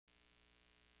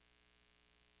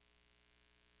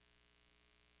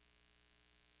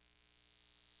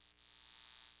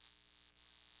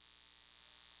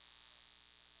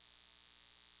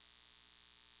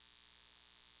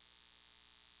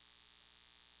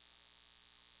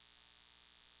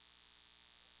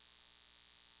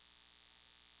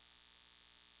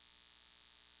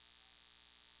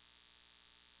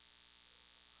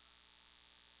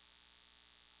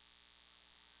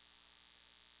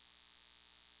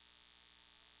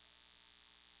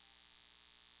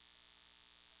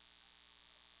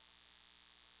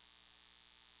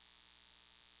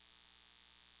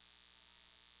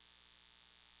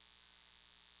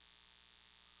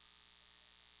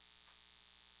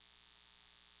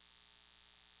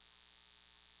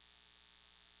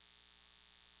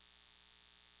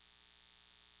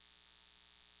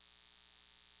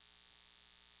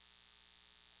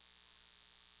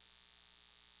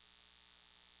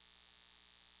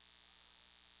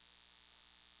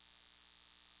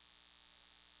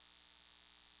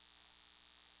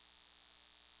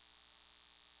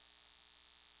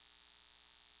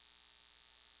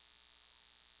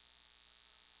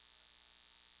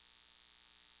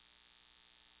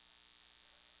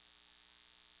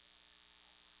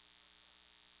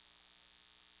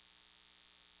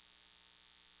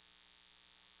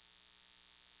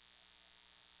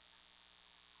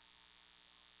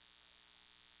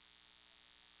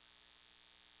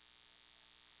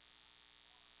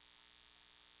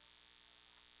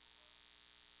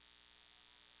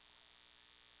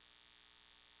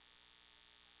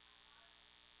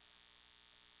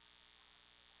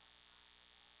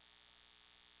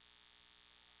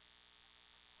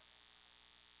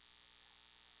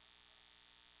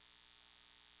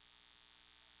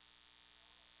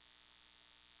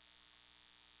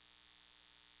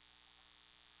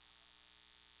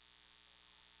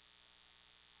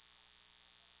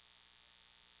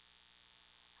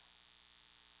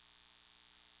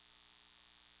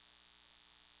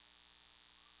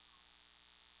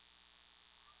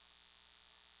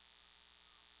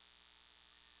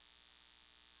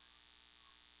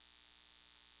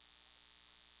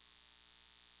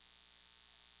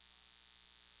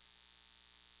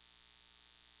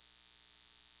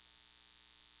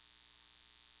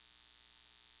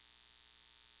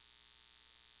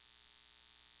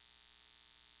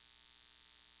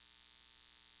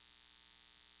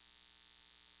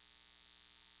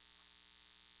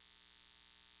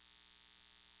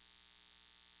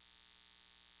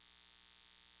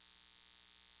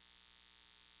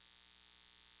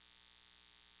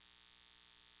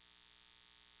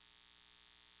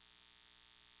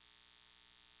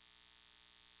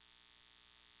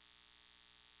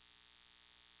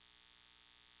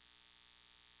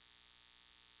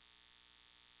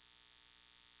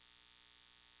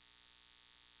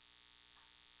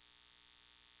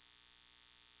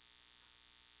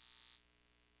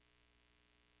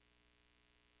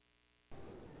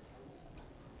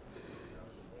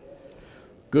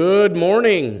Good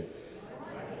morning.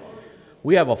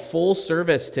 We have a full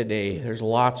service today. There's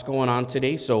lots going on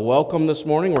today, so welcome this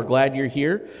morning. We're glad you're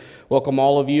here. Welcome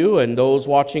all of you and those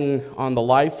watching on the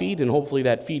live feed, and hopefully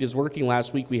that feed is working.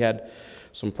 Last week we had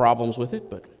some problems with it,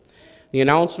 but the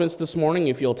announcements this morning,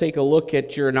 if you'll take a look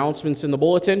at your announcements in the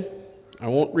bulletin, I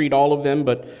won't read all of them,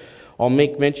 but I'll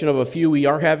make mention of a few. We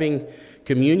are having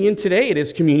communion today. It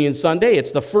is Communion Sunday.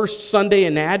 It's the first Sunday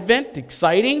in Advent.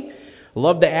 Exciting.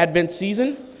 Love the Advent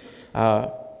season.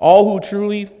 All who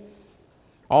truly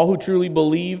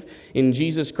believe in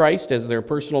Jesus Christ as their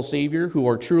personal Savior, who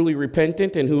are truly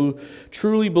repentant and who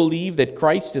truly believe that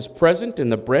Christ is present in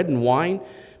the bread and wine,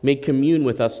 may commune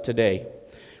with us today.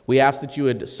 We ask that you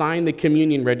would sign the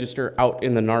communion register out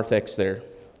in the narthex there.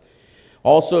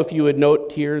 Also, if you would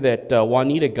note here that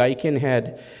Juanita Geiken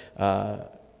had,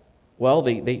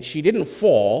 she didn't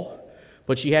fall,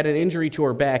 but she had an injury to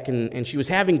her back, and she was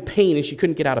having pain, and she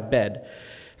couldn't get out of bed.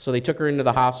 So they took her into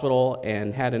the hospital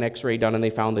and had an x-ray done, and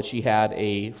they found that she had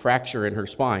a fracture in her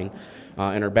spine,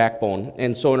 in her backbone,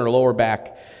 and so in her lower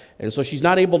back. And so she's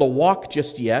not able to walk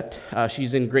just yet.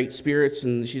 She's in great spirits,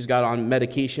 and she's got on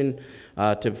medication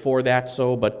for that.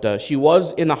 But she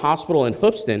was in the hospital in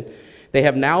Hoopston. They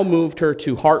have now moved her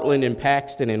to Heartland in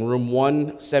Paxton in room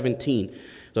 117.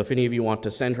 So if any of you want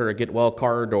to send her a get well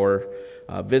card or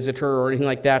visit her or anything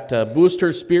like that, boost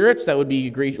her spirits, that would be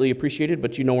greatly appreciated,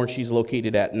 but you know where she's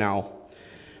located at now.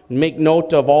 Make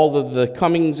note of all of the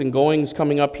comings and goings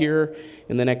coming up here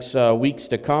in the next weeks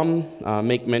to come.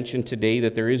 Make mention today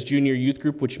that there is junior youth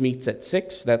group, which meets at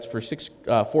 6. That's for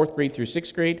 4th grade through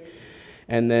 6th grade.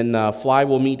 And then Fly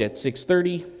will meet at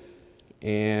 6:30.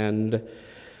 And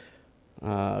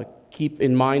keep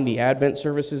in mind the Advent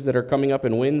services that are coming up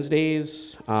on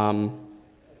Wednesdays. Now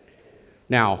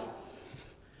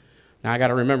I got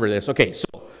to remember this. Okay, so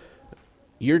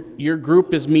your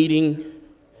group is meeting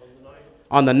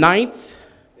on the 9th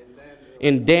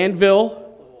in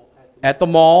Danville at the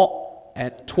mall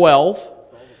at 12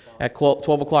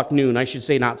 o'clock noon. I should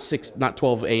say not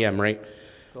 12 a.m., right?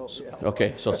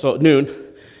 Okay, so noon.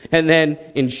 And then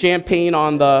in Champaign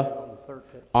on the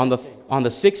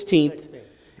 16th,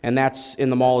 and that's in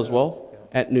the mall as well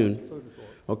at noon.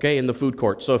 Okay, in the food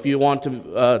court. So if you want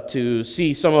to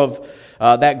see some of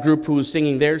that group who's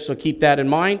singing there, so keep that in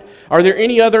mind. Are there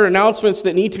any other announcements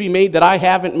that need to be made that I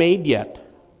haven't made yet?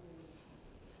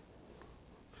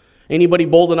 Anybody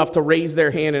bold enough to raise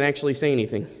their hand and actually say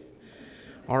anything?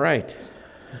 All right.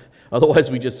 Otherwise,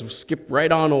 we just skip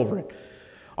right on over it.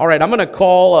 All right, I'm going to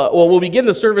call, we'll begin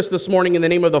the service this morning in the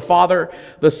name of the Father,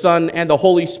 the Son, and the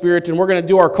Holy Spirit, and we're going to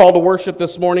do our call to worship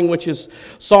this morning, which is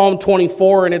Psalm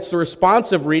 24, and it's the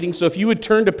responsive reading. So if you would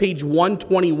turn to page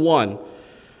 121,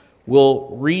 we'll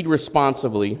read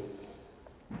responsively.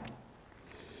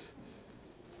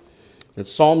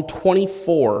 It's Psalm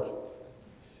 24.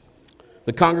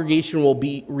 The congregation will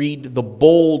read the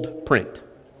bold print.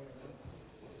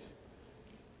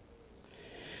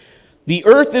 The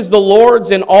earth is the Lord's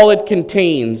and all it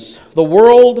contains, the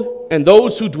world and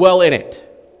those who dwell in it.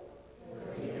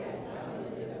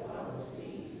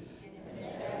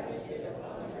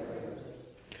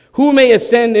 Who may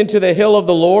ascend into the hill of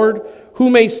the Lord?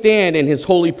 Who may stand in his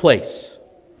holy place?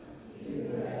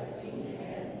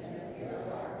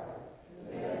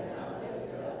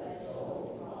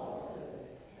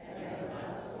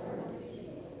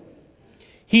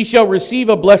 He shall receive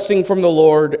a blessing from the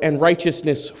Lord and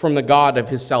righteousness from the God of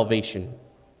his salvation.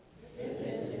 This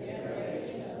is the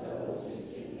generation of those who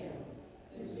seek him,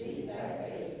 who seek thy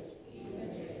face,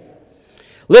 even Jacob.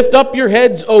 Lift up your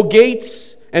heads, O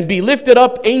gates, and be lifted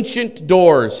up, ancient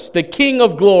doors. The King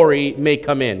of glory may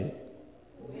come in.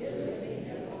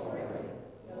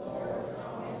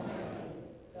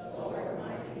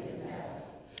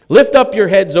 Lift up your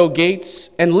heads, O gates,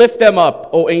 and lift them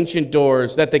up, O ancient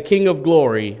doors, that the King of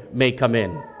glory may come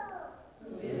in.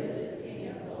 Who is the King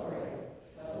of glory?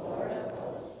 The Lord of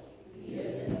hosts. He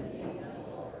is the King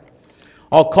of glory.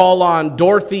 I'll call on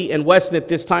Dorothy and Weston at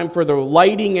this time for the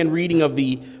lighting and reading of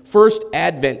the first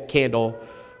Advent candle.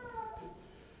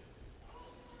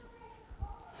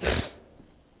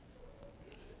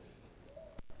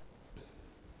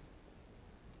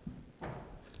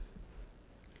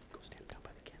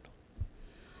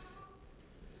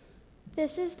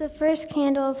 This is the first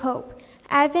candle of hope.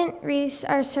 Advent wreaths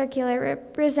are circular,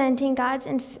 representing God's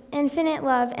infinite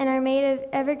love, and are made of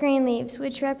evergreen leaves,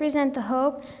 which represent the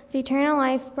hope of eternal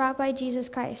life brought by Jesus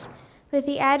Christ. With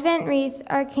the Advent wreath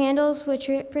are candles which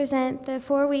represent the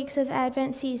 4 weeks of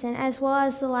Advent season, as well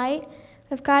as the light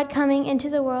of God coming into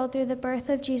the world through the birth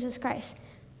of Jesus Christ.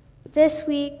 This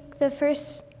week, the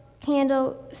first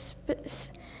candle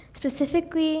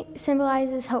specifically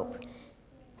symbolizes hope.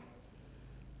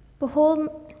 Behold,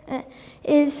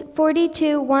 is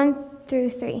 42, 1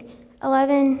 through 3,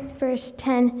 11, verse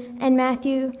 10, and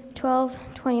Matthew 12,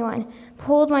 21.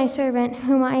 Behold my servant,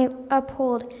 whom I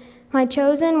uphold, my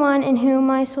chosen one in whom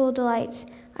my soul delights.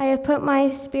 I have put my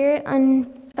spirit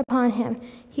upon him.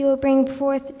 He will bring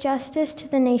forth justice to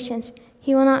the nations.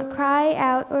 He will not cry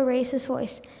out or raise his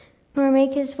voice, nor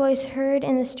make his voice heard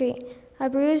in the street. A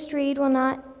bruised reed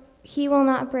he will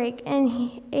not break,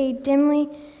 and a dimly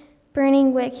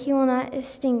burning wick he will not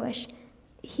extinguish.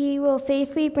 He will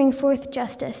faithfully bring forth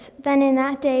justice. Then in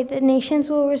that day the nations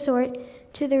will resort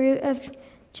to the root of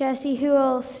Jesse, who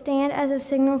will stand as a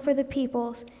signal for the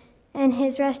peoples, and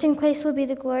his resting place will be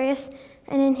the glorious,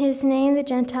 and in his name the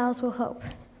Gentiles will hope.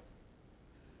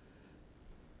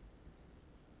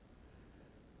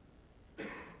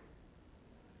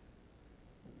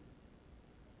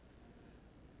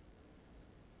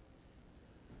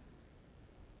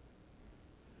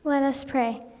 Let us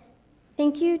pray.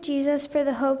 Thank you, Jesus, for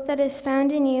the hope that is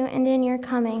found in you and in your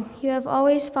coming. You have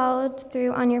always followed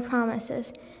through on your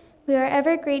promises. We are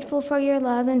ever grateful for your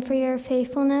love and for your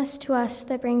faithfulness to us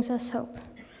that brings us hope.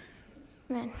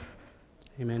 Amen.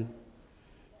 Amen.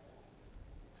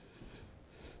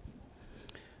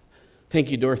 Thank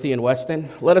you, Dorothy and Weston.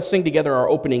 Let us sing together our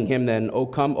opening hymn then, O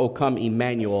Come,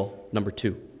 Emmanuel, number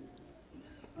 2.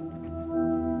 Come,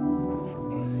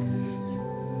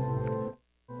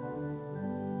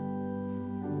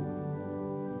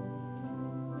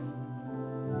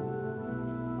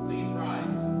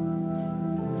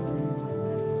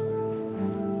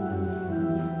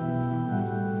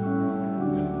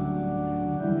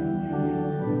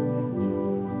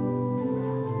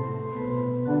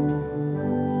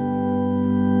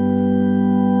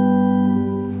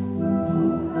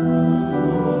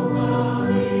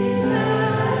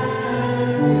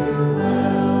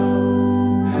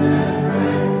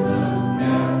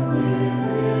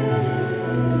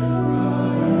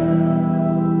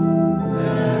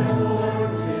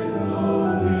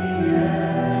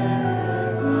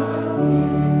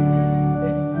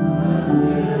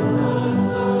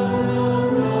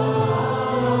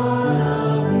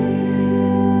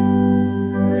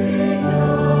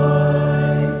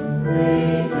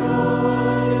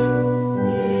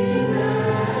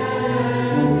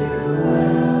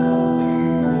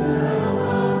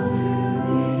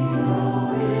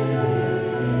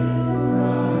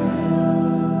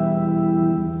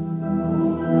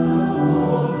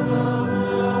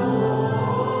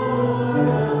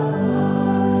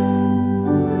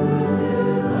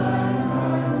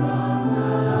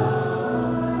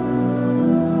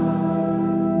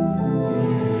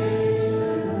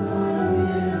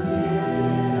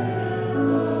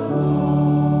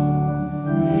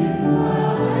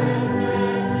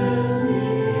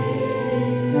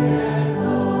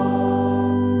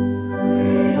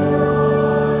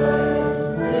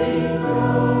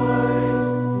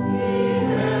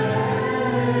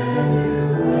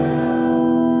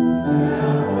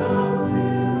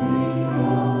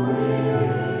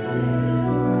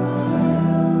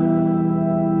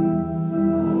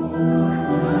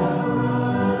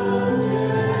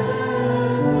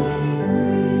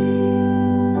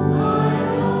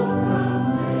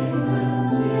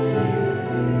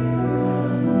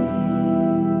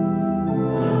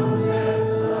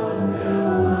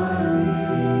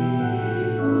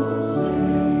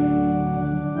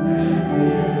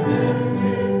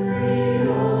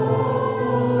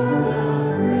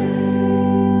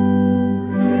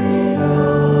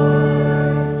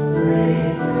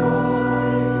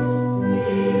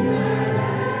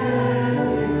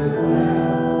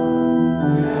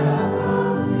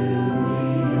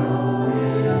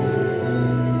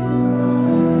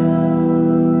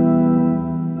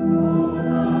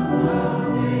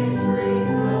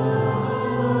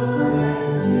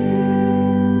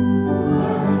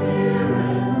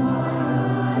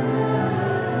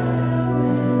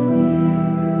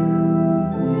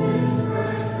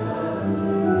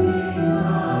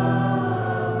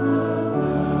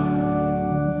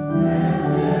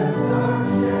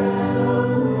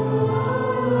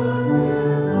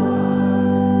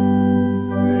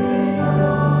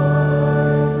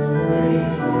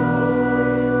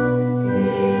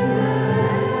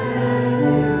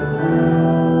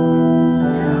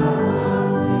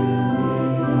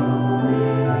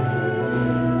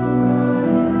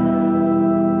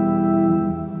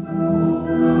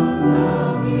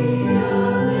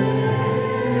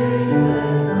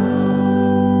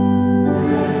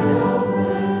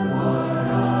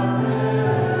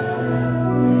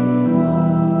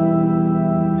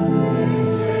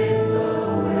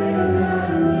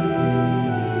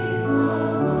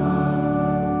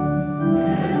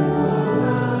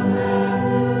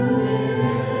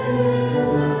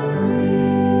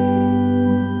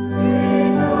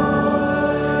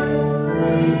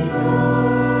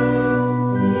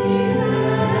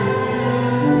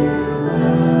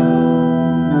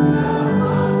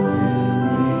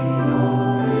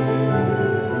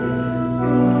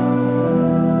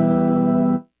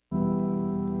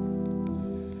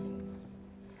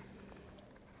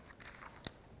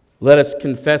 Let us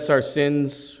confess our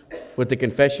sins with the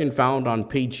confession found on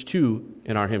page 2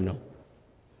 in our hymnal.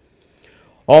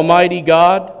 Almighty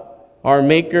God, our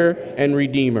Maker and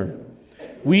Redeemer,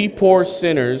 we poor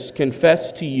sinners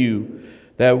confess to you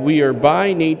that we are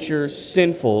by nature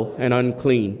sinful and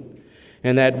unclean,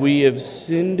 and that we have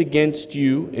sinned against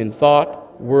you in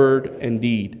thought, word, and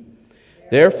deed.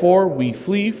 Therefore, we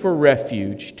flee for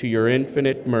refuge to your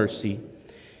infinite mercy,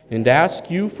 and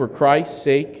ask you for Christ's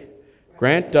sake,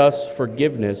 grant us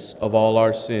forgiveness of all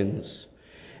our sins,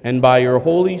 and by your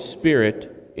Holy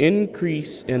Spirit,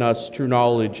 increase in us true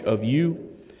knowledge of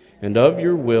you and of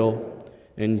your will,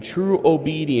 and true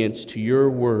obedience to your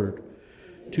word,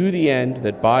 to the end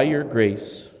that by your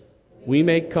grace we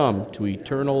may come to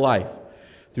eternal life.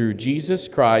 Through Jesus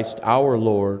Christ our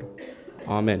Lord.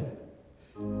 Amen.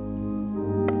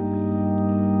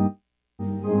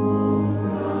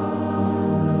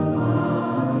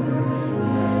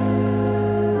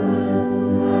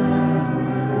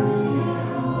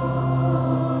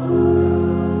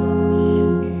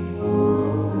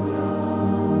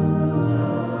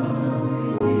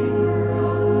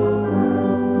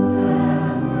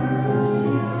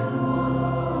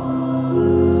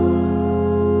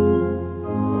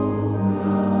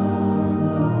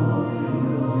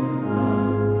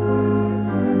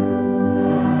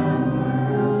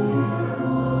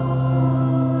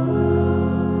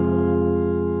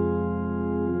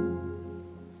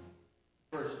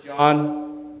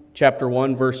 John chapter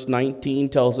 1, verse 19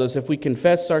 tells us, if we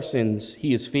confess our sins,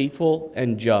 he is faithful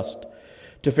and just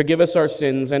to forgive us our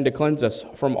sins and to cleanse us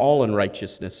from all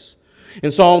unrighteousness. In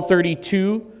Psalm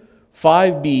 32,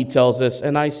 5b tells us,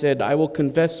 and I said, I will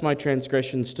confess my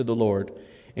transgressions to the Lord,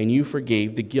 and you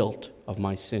forgave the guilt of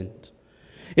my sins.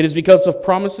 It is because of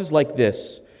promises like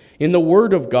this, in the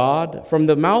Word of God, from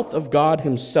the mouth of God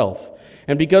himself,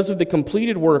 and because of the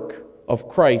completed work of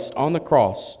Christ on the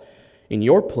cross, in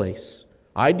your place,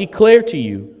 I declare to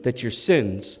you that your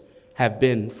sins have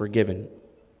been forgiven.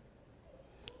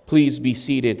 Please be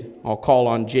seated. I'll call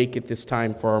on Jake at this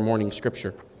time for our morning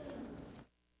scripture.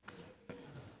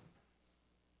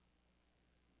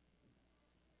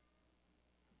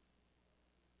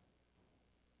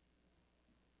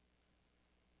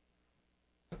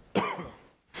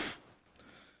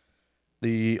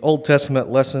 The Old Testament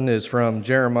lesson is from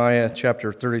Jeremiah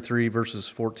chapter 33, verses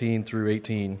 14 through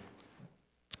 18.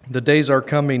 The days are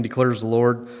coming, declares the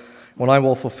Lord, when I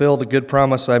will fulfill the good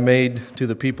promise I made to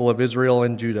the people of Israel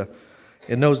and Judah.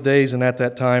 In those days and at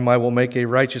that time I will make a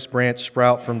righteous branch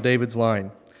sprout from David's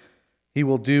line. He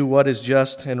will do what is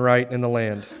just and right in the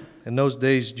land. In those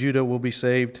days Judah will be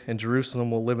saved, and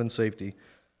Jerusalem will live in safety.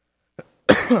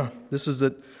 This is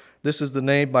the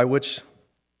name by which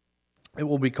it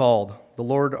will be called, the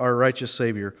Lord our righteous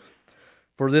Savior.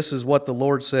 For this is what the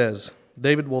Lord says,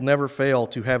 David will never fail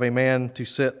to have a man to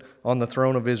sit on the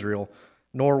throne of Israel,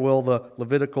 nor will the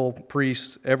Levitical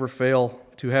priests ever fail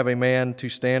to have a man to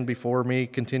stand before me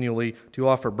continually to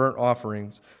offer burnt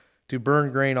offerings, to burn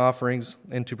grain offerings,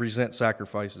 and to present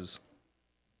sacrifices.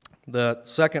 The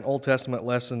second Old Testament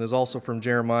lesson is also from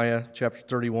Jeremiah chapter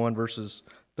 31, verses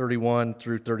 31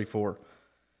 through 34.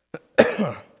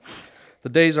 The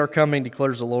days are coming,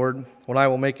 declares the Lord, when I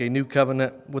will make a new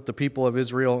covenant with the people of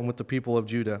Israel and with the people of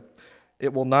Judah.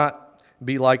 It will not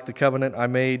be like the covenant I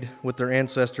made with their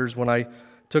ancestors when I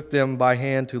took them by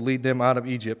hand to lead them out of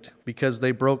Egypt, because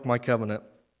they broke my covenant,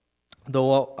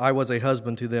 though I was a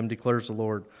husband to them, declares the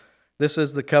Lord. This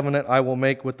is the covenant I will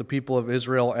make with the people of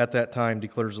Israel at that time,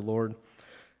 declares the Lord.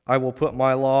 I will put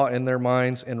my law in their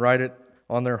minds and write it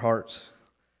on their hearts.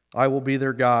 I will be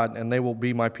their God, and they will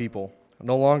be my people.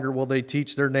 No longer will they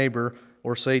teach their neighbor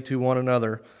or say to one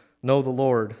another, know the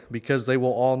Lord, because they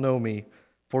will all know me,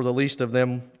 from the least of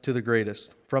them to the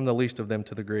greatest,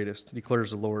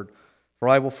 declares the Lord. For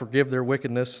I will forgive their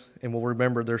wickedness and will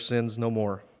remember their sins no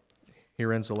more.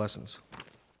 Here ends the lessons.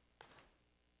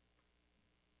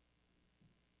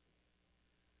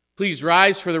 Please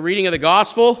rise for the reading of the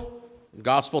gospel. The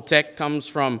gospel text comes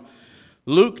from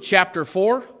Luke chapter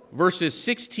 4, verses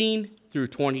 16 through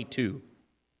 22.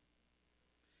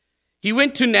 He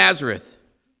went to Nazareth,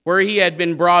 where he had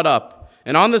been brought up,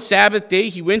 and on the Sabbath day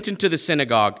he went into the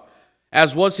synagogue,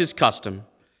 as was his custom.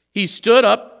 He stood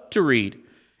up to read,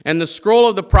 and the scroll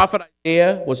of the prophet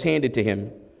Isaiah was handed to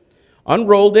him.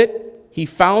 Unrolled it, he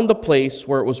found the place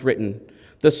where it was written,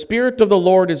 The Spirit of the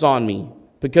Lord is on me,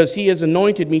 because he has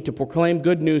anointed me to proclaim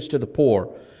good news to the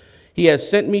poor. He has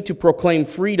sent me to proclaim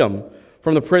freedom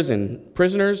from the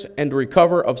prisoners, and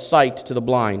recover of sight to the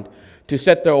blind, to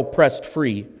set the oppressed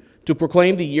free, to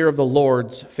proclaim the year of the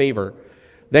Lord's favor.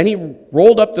 Then he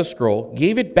rolled up the scroll,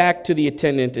 gave it back to the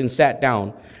attendant, and sat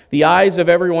down. The eyes of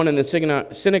everyone in the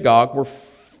synagogue were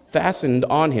fastened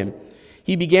on him.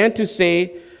 He began saying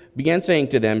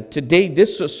to them, "Today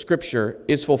this scripture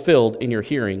is fulfilled in your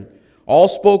hearing." All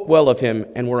spoke well of him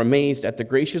and were amazed at the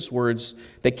gracious words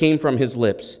that came from his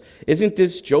lips. "Isn't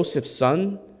this Joseph's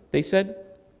son?" they said.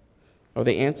 Or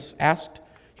they asked.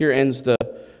 Here ends the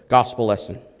gospel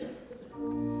lesson.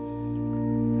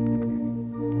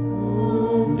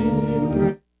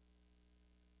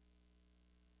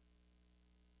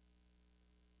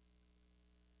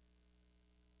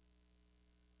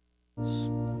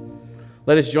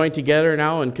 Let us join together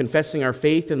now in confessing our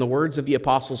faith in the words of the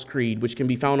Apostles' Creed, which can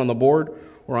be found on the board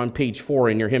or on page 4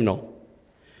 in your hymnal.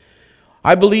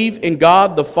 I believe in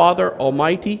God the Father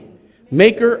Almighty,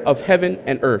 maker of heaven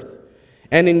and earth,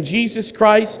 and in Jesus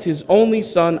Christ, his only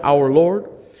Son, our Lord,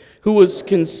 who was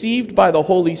conceived by the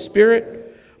Holy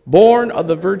Spirit, born of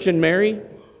the Virgin Mary,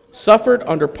 suffered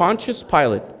under Pontius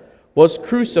Pilate, was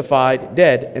crucified,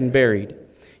 dead, and buried.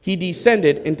 He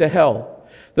descended into hell.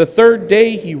 The third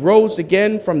day he rose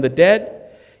again from the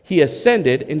dead. He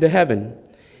ascended into heaven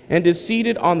and is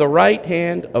seated on the right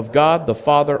hand of God the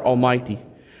Father Almighty,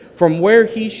 from where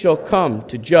he shall come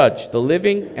to judge the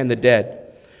living and the dead.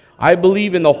 I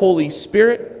believe in the Holy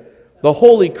Spirit, the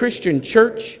holy Christian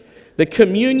church, the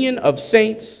communion of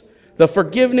saints, the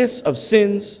forgiveness of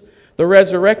sins, the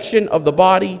resurrection of the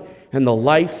body, and the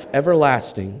life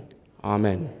everlasting.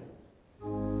 Amen.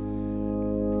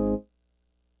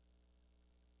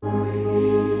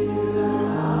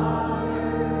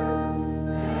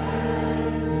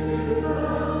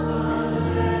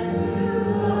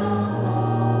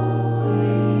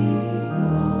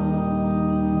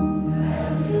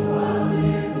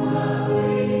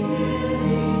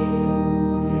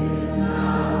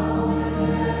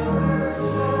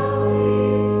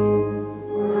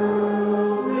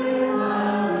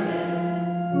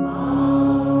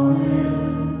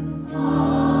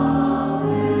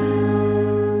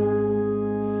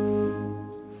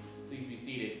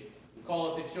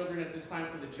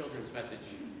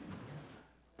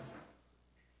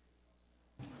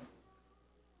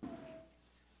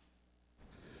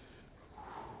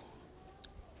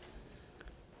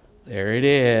 There it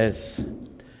is.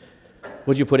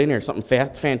 What'd you put in here? Something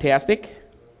fantastic?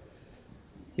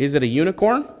 Is it a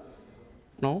unicorn?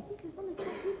 No?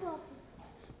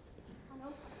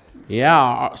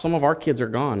 Yeah, some of our kids are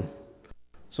gone.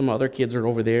 Some other kids are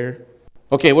over there.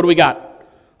 Okay, what do we got?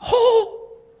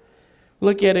 Oh,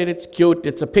 look at it. It's cute.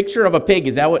 It's a picture of a pig.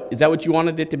 Is that what you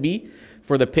wanted it to be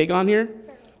for the pig on here?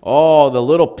 Oh, the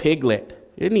little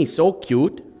piglet. Isn't he so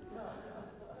cute?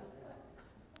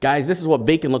 Guys, this is what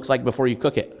bacon looks like before you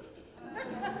cook it.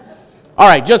 All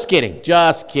right, just kidding.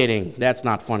 Just kidding. That's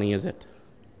not funny, is it?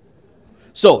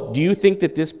 So, do you think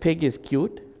that this pig is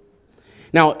cute?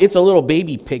 Now, it's a little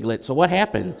baby piglet, so what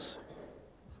happens?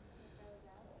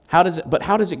 How does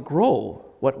it grow?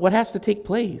 What has to take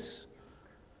place?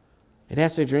 It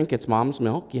has to drink its mom's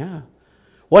milk, yeah.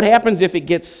 What happens if it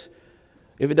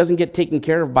doesn't get taken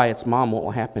care of by its mom? What will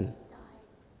happen?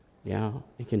 Yeah,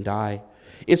 it can die.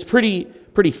 It's pretty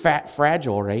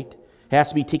fragile, right? It has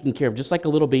to be taken care of, just like a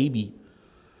little baby.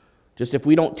 Just if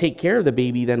we don't take care of the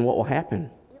baby, then what will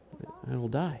happen? It will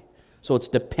die. So it's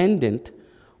dependent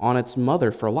on its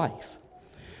mother for life.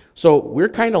 So we're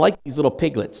kind of like these little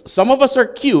piglets. Some of us are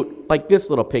cute, like this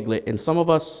little piglet, and some of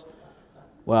us,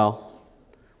 well,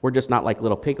 we're just not like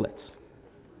little piglets.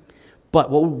 But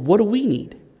what do we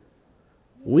need?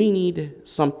 We need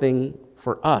something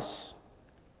for us.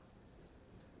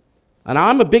 And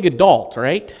I'm a big adult,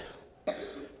 right?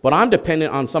 But I'm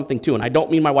dependent on something too. And I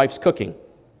don't mean my wife's cooking,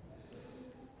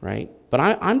 right? But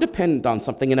I'm dependent on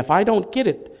something. And if I don't get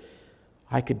it,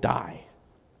 I could die.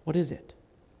 What is it?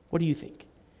 What do you think?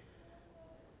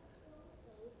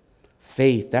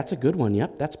 Faith. That's a good one.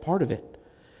 Yep, that's part of it.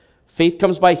 Faith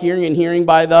comes by hearing, and hearing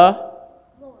by the?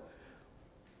 Lord.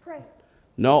 Pray.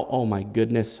 No. Oh my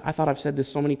goodness. I thought I've said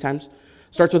this so many times.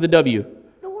 Starts with a W.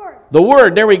 The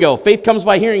Word, there we go. Faith comes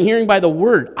by hearing, hearing by the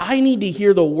Word. I need to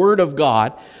hear the Word of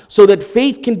God so that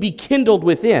faith can be kindled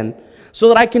within, so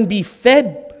that I can be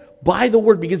fed by the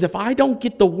Word. Because if I don't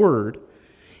get the Word,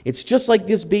 it's just like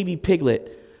this baby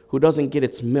piglet who doesn't get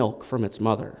its milk from its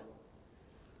mother.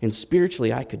 And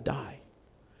spiritually, I could die.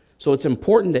 So it's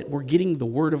important that we're getting the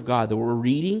Word of God, that we're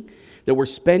reading, that we're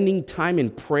spending time in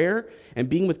prayer and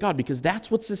being with God, because that's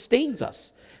what sustains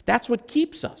us. That's what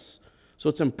keeps us. So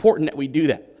it's important that we do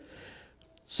that.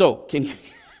 So, can you,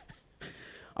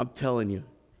 I'm telling you,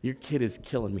 your kid is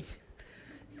killing me.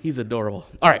 He's adorable.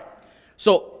 All right.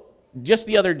 So, just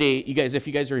the other day, you guys, if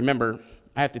you guys remember,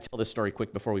 I have to tell this story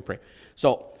quick before we pray.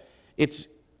 So it's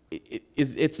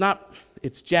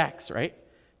Jax, right?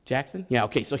 Jackson? Yeah,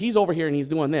 okay. So he's over here and he's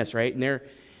doing this, right? And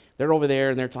they're over there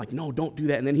and they're like, no, don't do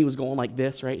that. And then he was going like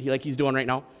this, right? Like he's doing right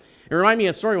now. It reminded me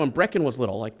of a story when Brecken was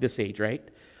little, like this age, right?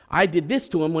 I did this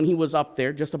to him when he was up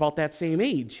there, just about that same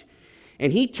age.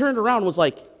 And he turned around and was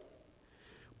like,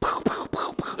 pow, pow,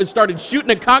 pow, pow, and started shooting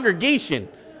a congregation.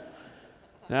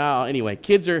 Now, anyway,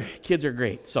 kids are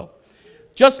great. So,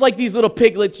 just like these little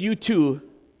piglets, you too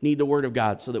need the Word of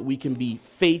God so that we can be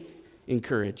faith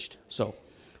encouraged. So,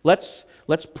 let's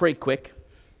pray quick.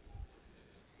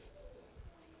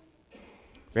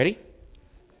 Ready?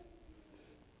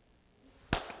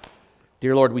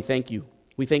 Dear Lord, we thank you.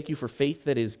 We thank you for faith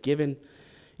that is given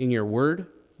in your Word.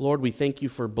 Lord, we thank you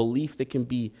for belief that can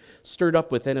be stirred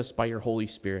up within us by your Holy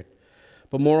Spirit.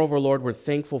 But moreover, Lord, we're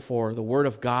thankful for the Word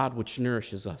of God which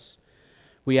nourishes us.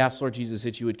 We ask, Lord Jesus,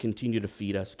 that you would continue to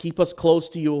feed us. Keep us close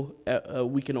to you.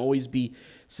 We can always be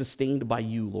sustained by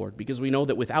you, Lord, because we know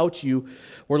that without you,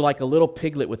 we're like a little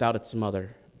piglet without its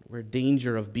mother. We're in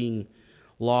danger of being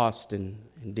lost and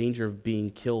in danger of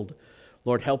being killed.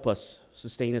 Lord, help us,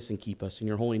 sustain us, and keep us. In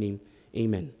your holy name,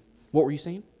 amen. What were you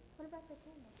saying? What about the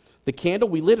candle? The candle,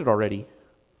 we lit it already.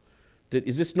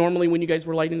 Is this normally when you guys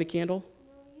were lighting the candle?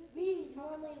 We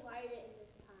normally light it in this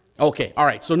time. Okay, all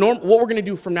right. So what we're going to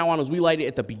do from now on is we light it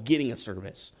at the beginning of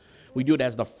service. We do it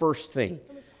as the first thing.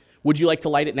 Would you like to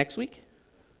light it next week?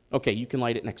 Okay, you can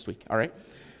light it next week, all right?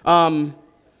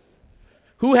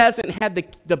 Who hasn't had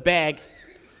the bag?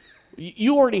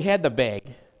 You already had the bag.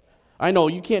 I know,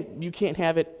 you can't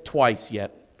have it twice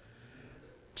yet.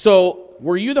 So,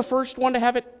 were you the first one to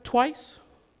have it twice?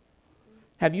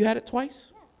 Have you had it twice?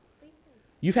 Yeah, 3 times.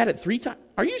 You've had it 3 times?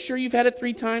 Are you sure you've had it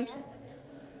 3 times?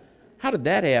 How did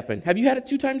that happen? Have you had it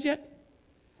 2 times yet?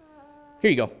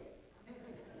 Here you go.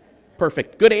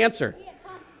 Perfect. Good answer.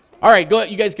 All right,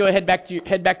 you guys go head back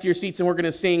to your seats, and we're going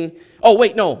to sing. Oh,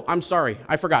 wait, no, I'm sorry.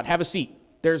 I forgot. Have a seat.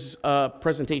 There's a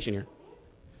presentation here.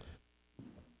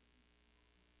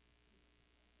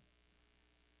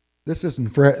 This isn't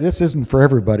for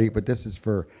everybody, but this is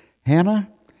for Hannah.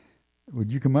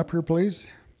 Would you come up here,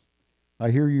 please? I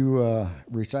hear you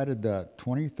recited the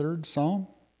 23rd Psalm.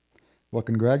 Well,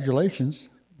 congratulations.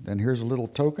 Then here's a little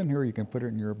token here. You can put it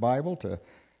in your Bible to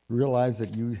realize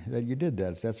that you did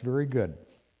that. That's very good.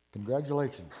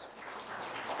 Congratulations.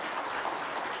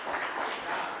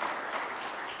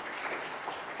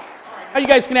 Now you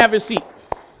guys can have a seat.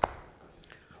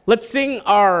 Let's sing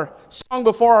our song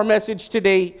before our message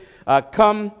today,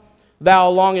 Come Thou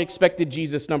Long Expected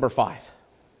Jesus, number 5.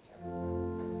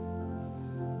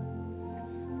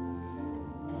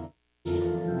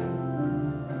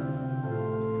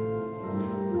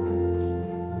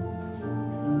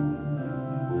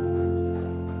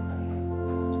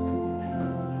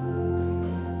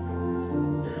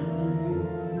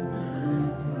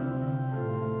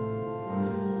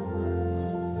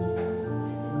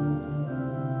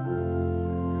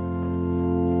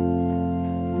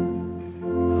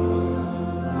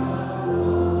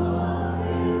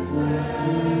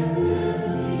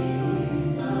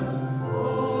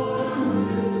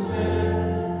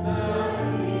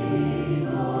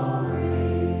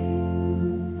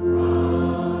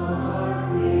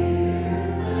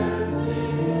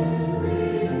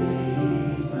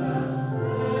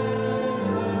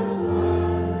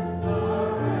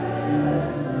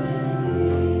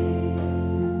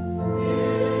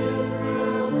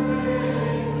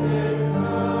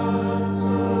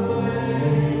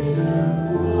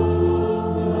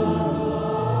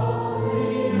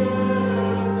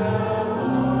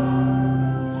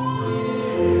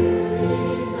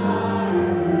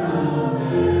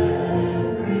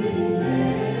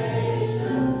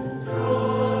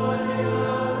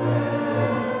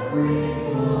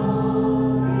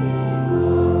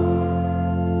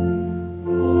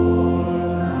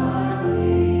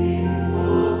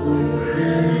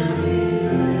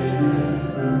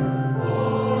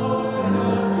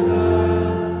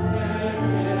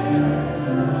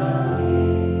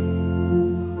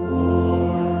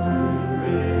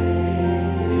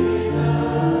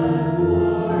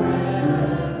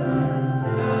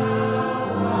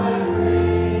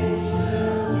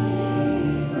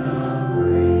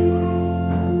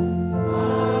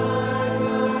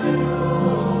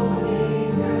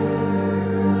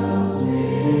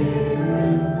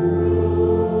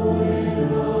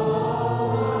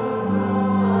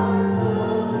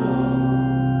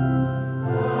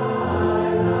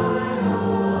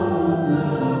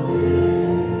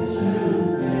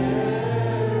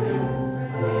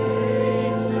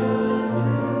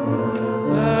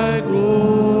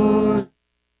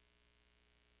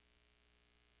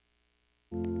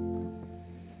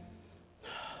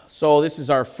 So this is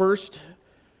our first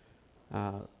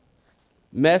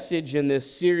message in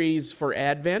this series for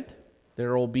Advent.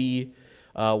 There will be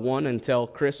one until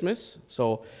Christmas.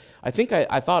 So I think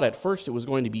I thought at first it was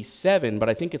going to be 7, but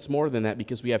I think it's more than that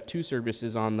because we have 2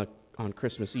 services on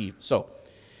Christmas Eve.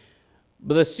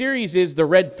 But the series is the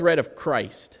red thread of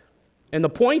Christ. And the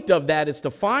point of that is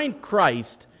to find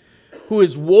Christ who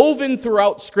is woven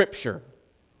throughout Scripture.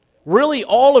 Really,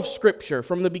 all of Scripture,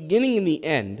 from the beginning and the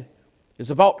end, is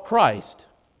about Christ.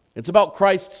 It's about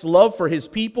Christ's love for His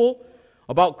people,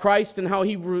 about Christ and how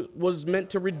He was meant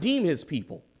to redeem His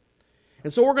people.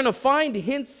 And so we're going to find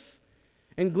hints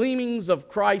and gleamings of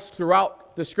Christ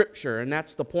throughout the Scripture, and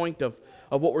that's the point of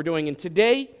what we're doing. And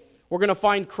today, we're going to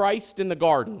find Christ in the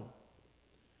garden.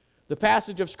 The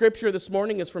passage of Scripture this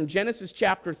morning is from Genesis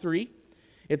chapter 3.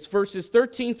 It's verses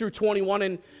 13 through 21,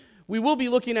 and we will be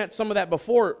looking at some of that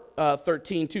before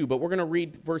 13 too, but we're going to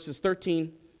read verses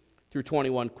 13 through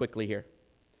 21 quickly here.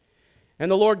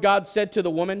 And the Lord God said to the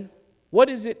woman, "What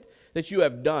is it that you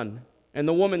have done?" And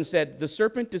the woman said, "The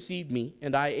serpent deceived me,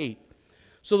 and I ate."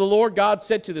 So the Lord God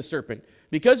said to the serpent,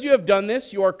 "Because you have done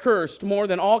this, you are cursed more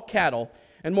than all cattle,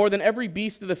 and more than every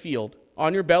beast of the field.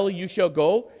 On your belly you shall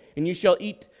go, and you shall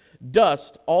eat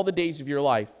dust all the days of your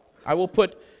life. I will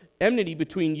put enmity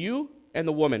between you and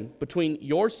the woman, between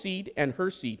your seed and her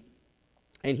seed.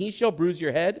 And he shall bruise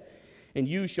your head, and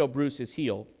you shall bruise his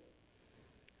heel."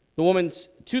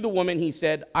 To the woman he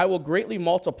said, "I will greatly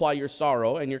multiply your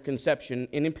sorrow and your conception,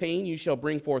 and in pain you shall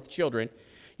bring forth children.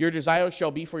 Your desire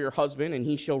shall be for your husband, and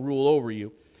he shall rule over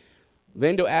you."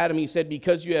 Then to Adam he said,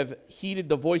 "Because you have heeded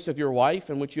the voice of your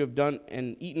wife, and which you have done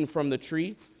and eaten from the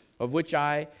tree of which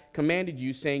I commanded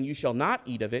you, saying, you shall not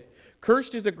eat of it,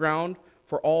 cursed is the ground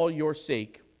for all your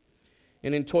sake.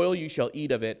 And in toil you shall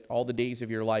eat of it all the days of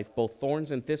your life. Both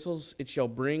thorns and thistles it shall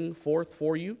bring forth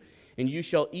for you, and you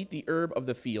shall eat the herb of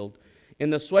the field. In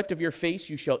the sweat of your face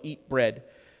you shall eat bread,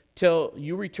 till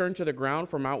you return to the ground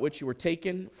from out which you were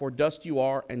taken, for dust you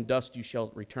are, and dust you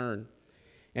shall return."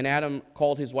 And Adam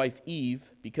called his wife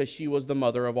Eve, because she was the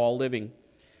mother of all living.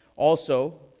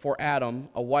 Also, for Adam,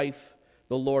 a wife,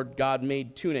 the Lord God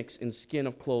made tunics and skin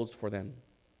of clothes for them.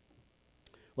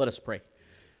 Let us pray.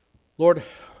 Lord,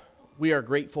 we are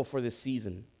grateful for this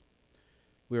season.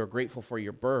 We are grateful for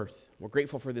your birth. We're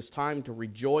grateful for this time to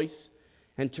rejoice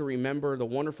and to remember the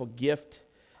wonderful gift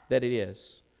that it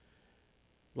is.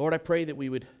 Lord, I pray that we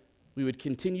would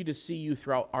continue to see you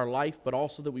throughout our life, but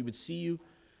also that we would see you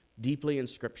deeply in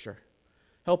Scripture.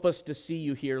 Help us to see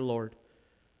you here, Lord,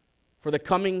 for the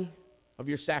coming of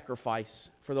your sacrifice,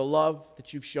 for the love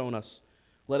that you've shown us.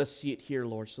 Let us see it here,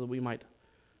 Lord, so that we might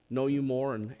know you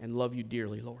more and love you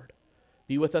dearly, Lord.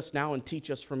 Be with us now and teach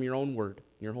us from your own word,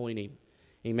 in your holy name.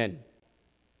 Amen.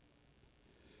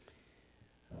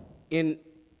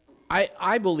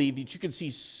 I believe that you can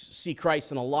see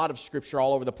Christ in a lot of Scripture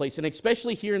all over the place, and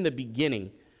especially here in the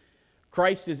beginning.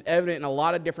 Christ is evident in a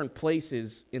lot of different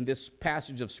places in this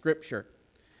passage of Scripture.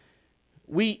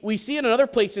 We see in another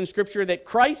place in Scripture that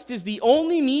Christ is the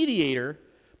only mediator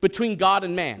between God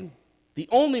and man. The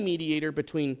only mediator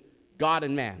between God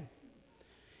and man.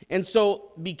 And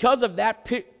so, because of that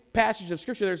passage of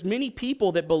Scripture, there's many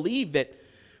people that believe that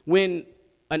when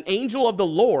an angel of the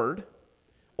Lord,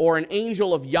 or an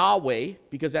angel of Yahweh,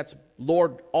 because that's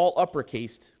Lord all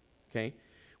uppercased, okay?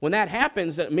 When that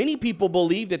happens, many people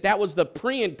believe that that was the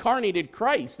pre-incarnated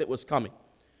Christ that was coming,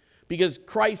 because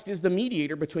Christ is the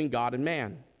mediator between God and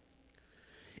man.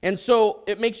 And so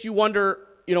it makes you wonder,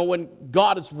 when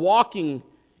God is walking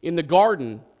in the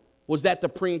garden, was that the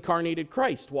pre-incarnated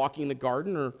Christ walking in the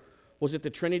garden, or was it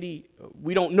the Trinity?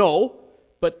 We don't know,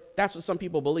 but that's what some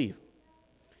people believe.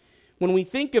 When we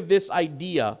think of this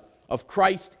idea of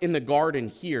Christ in the garden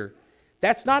here,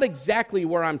 that's not exactly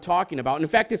where I'm talking about. And in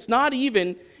fact, it's not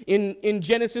even in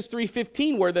Genesis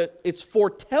 3:15 where it's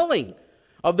foretelling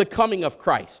of the coming of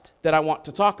Christ that I want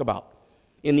to talk about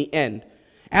in the end.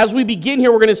 As we begin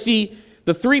here, we're going to see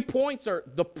the 3 points are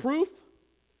the proof,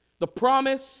 the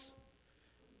promise,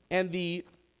 and the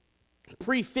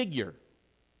prefigure.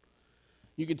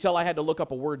 You can tell I had to look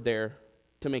up a word there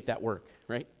to make that work,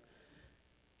 right?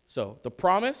 So, the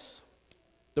promise,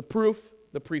 the proof,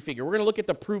 the prefigure. We're going to look at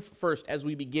the proof first as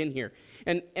we begin here.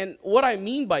 And what I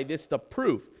mean by this, the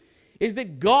proof, is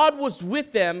that God was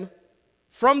with them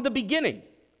from the beginning.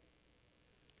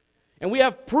 And we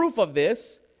have proof of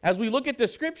this as we look at the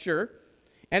Scripture,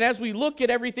 and as we look at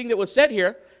everything that was said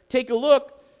here. Take a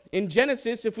look in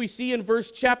Genesis, if we see in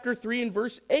chapter 3 and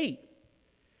verse 8.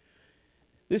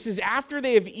 This is after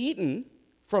they have eaten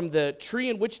from the tree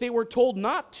in which they were told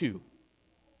not to.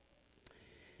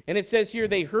 And it says here,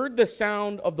 they heard the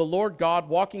sound of the Lord God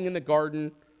walking in the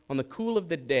garden on the cool of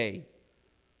the day.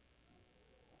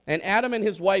 And Adam and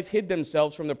his wife hid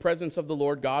themselves from the presence of the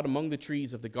Lord God among the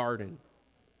trees of the garden.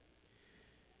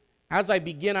 As I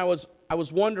begin, I was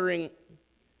wondering,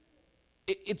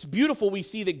 it's beautiful we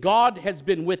see that God has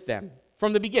been with them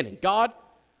from the beginning. God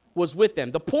was with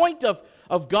them. The point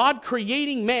of God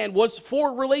creating man was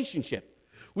for relationship.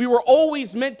 We were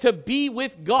always meant to be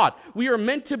with God. We are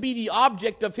meant to be the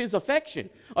object of his affection,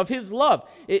 of his love.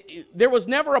 There was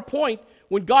never a point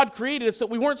when God created us that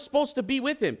we weren't supposed to be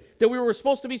with him, that we were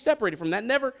supposed to be separated from that.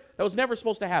 That was never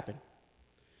supposed to happen.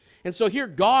 And so here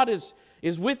God is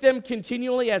with them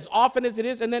continually, as often as it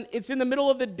is, and then it's in the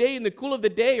middle of the day, in the cool of the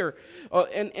day,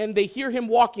 and they hear him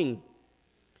walking.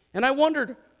 And I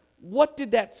wondered, what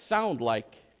did that sound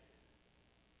like?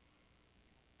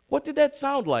 What did that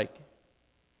sound like?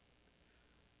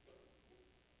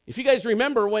 If you guys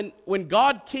remember, when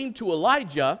God came to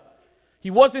Elijah,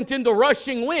 he wasn't in the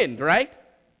rushing wind, right?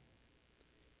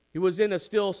 He was in a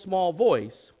still small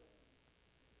voice.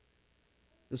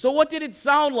 And so what did it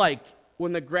sound like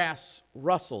when the grass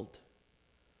rustled?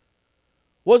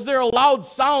 Was there a loud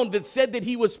sound that said that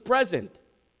he was present?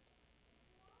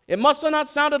 It must have not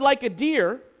sounded like a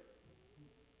deer,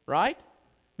 right?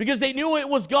 Because they knew it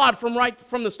was God right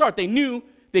from the start. They knew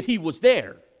that he was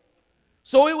there.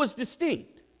 So it was distinct.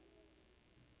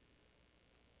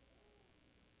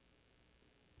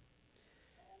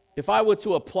 If I were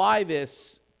to apply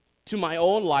this to my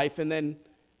own life and then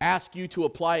ask you to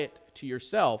apply it to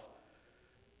yourself,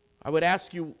 I would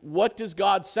ask you, what does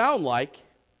God sound like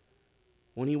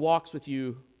when he walks with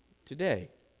you today?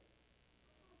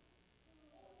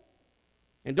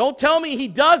 And don't tell me he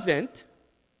doesn't,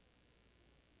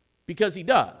 because he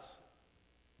does.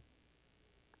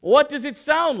 What does it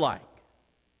sound like?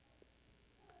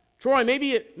 Troy,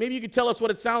 maybe you could tell us what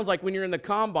it sounds like when you're in the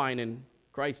combine and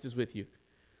Christ is with you.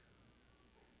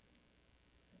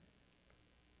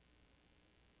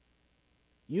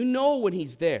 You know when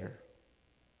he's there.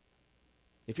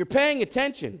 If you're paying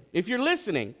attention, if you're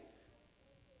listening,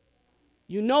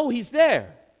 you know he's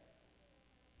there.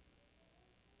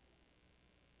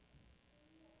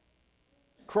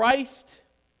 Christ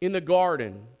in the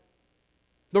garden.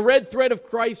 The red thread of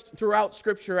Christ throughout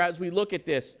Scripture as we look at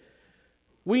this.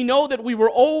 We know that we were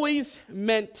always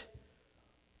meant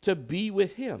to be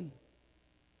with him.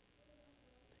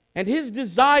 And his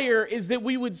desire is that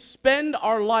we would spend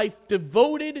our life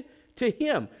devoted to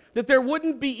him, that there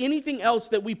wouldn't be anything else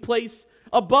that we place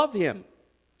above him.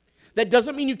 That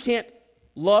doesn't mean you can't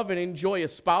love and enjoy a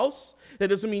spouse. That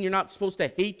doesn't mean you're not supposed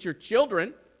to hate your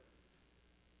children.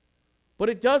 But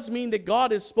it does mean that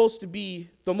God is supposed to be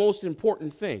the most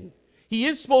important thing. He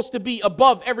is supposed to be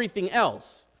above everything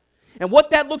else. And what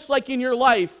that looks like in your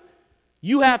life,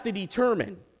 you have to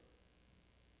determine.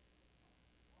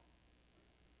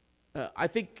 I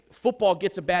think football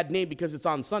gets a bad name because it's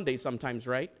on Sunday sometimes,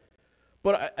 right?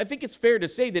 But I think it's fair to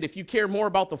say that if you care more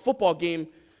about the football game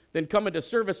than coming to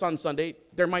service on Sunday,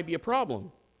 there might be a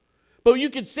problem. But you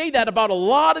could say that about a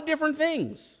lot of different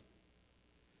things.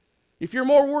 If you're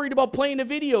more worried about playing a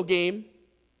video game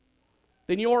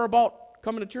than you are about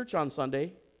coming to church on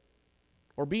Sunday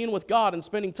or being with God and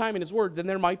spending time in his word, then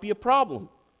there might be a problem.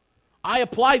 I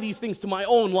apply these things to my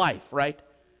own life, right?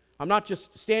 I'm not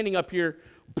just standing up here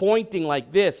pointing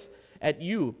like this at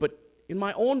you, but in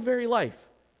my own very life,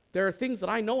 there are things that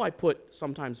I know I put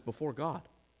sometimes before God.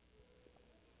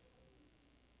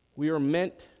 We are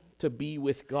meant to be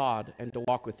with God and to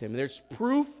walk with him. There's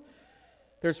proof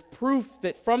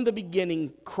that from the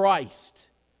beginning Christ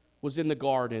was in the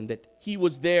garden, that he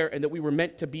was there and that we were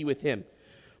meant to be with him.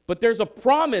 But there's a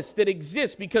promise that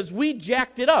exists because we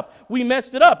jacked it up. We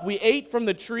messed it up. We ate from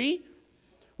the tree.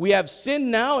 We have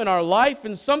sin now in our life,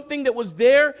 and something that was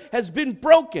there has been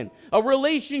broken. A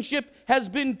relationship has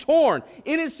been torn.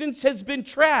 Innocence has been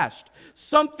trashed.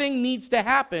 Something needs to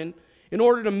happen in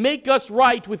order to make us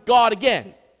right with God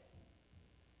again.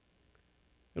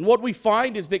 And what we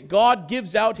find is that God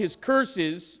gives out his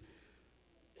curses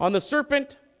on the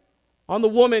serpent, on the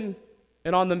woman,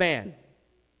 and on the man.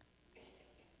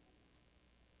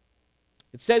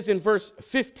 It says in verse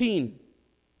 15,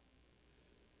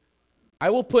 I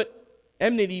will put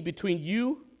enmity between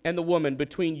you and the woman,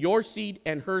 between your seed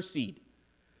and her seed.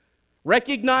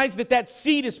 Recognize that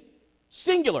seed is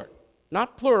singular,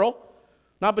 not plural,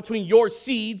 not between your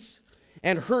seeds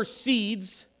and her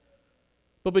seeds,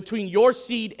 but between your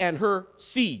seed and her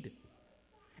seed.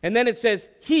 And then it says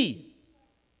he,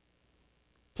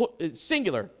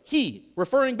 singular, he,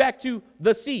 referring back to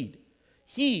the seed.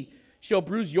 He shall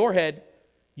bruise your head,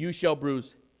 you shall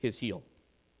bruise his heel.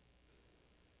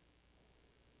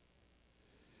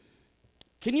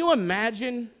 Can you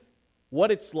imagine what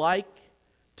it's like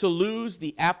to lose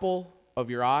the apple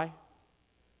of your eye?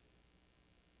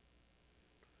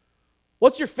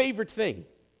 What's your favorite thing?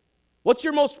 What's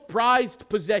your most prized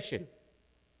possession?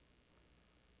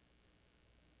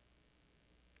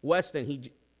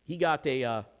 Weston, he got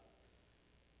a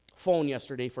phone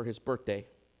yesterday for his birthday,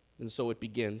 and so it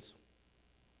begins.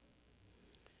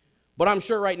 But I'm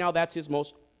sure right now that's his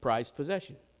most prized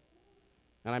possession.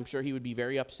 And I'm sure he would be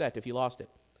very upset if he lost it.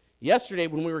 Yesterday,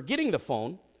 when we were getting the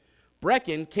phone,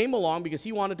 Brecken came along because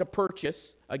he wanted to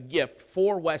purchase a gift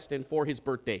for Weston for his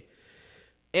birthday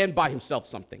and buy himself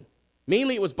something.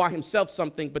 Mainly it was buy himself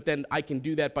something, but then I can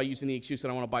do that by using the excuse that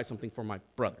I want to buy something for my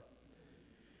brother.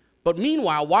 But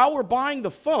meanwhile, while we're buying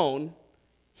the phone,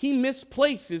 he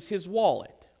misplaces his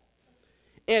wallet.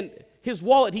 And his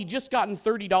wallet, he'd just gotten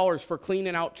 $30 for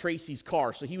cleaning out Tracy's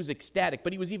car, so he was ecstatic.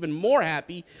 But he was even more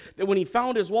happy that when he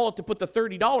found his wallet to put the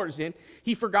 $30 in,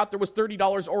 he forgot there was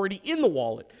 $30 already in the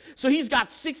wallet. So he's got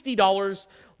 $60.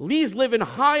 Lee's living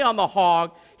high on the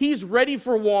hog. He's ready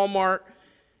for Walmart,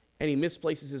 and he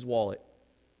misplaces his wallet.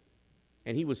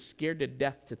 And he was scared to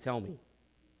death to tell me.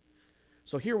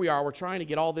 So here we are, we're trying to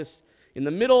get all this in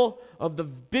the middle of the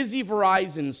busy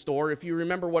Verizon store. If you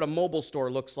remember what a mobile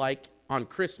store looks like on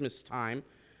Christmas time,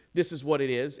 this is what it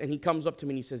is. And he comes up to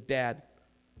me and he says, "Dad,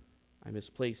 I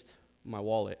misplaced my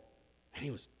wallet." And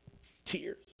he was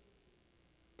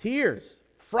tears,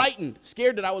 frightened,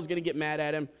 scared that I was going to get mad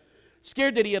at him,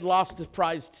 scared that he had lost the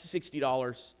prized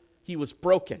 $60. He was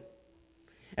broken.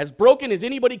 As broken as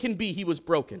anybody can be, he was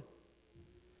broken.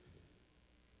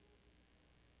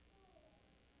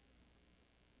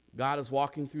 God is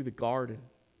walking through the garden.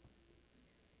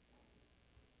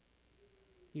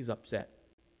 He's upset.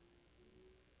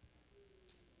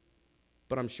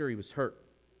 But I'm sure he was hurt.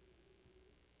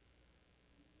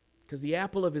 Because the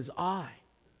apple of his eye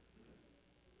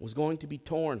was going to be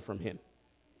torn from him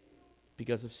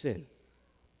because of sin.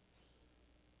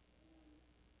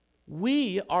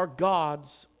 We are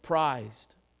God's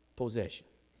prized possession.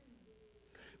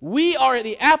 We are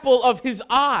the apple of his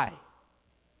eye.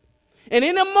 And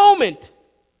in a moment,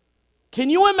 can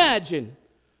you imagine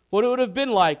what it would have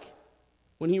been like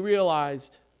when he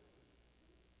realized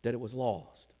that it was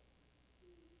lost?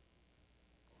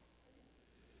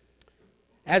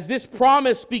 As this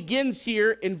promise begins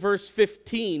here in verse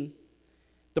 15,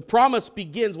 the promise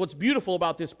begins, what's beautiful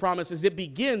about this promise is it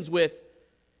begins with,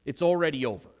 it's already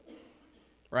over.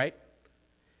 Right?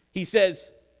 He says,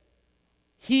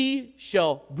 he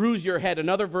shall bruise your head.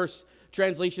 Another verse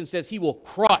translation says, he will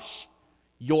crush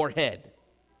your head.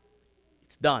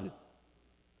 It's done.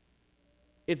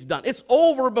 It's done. It's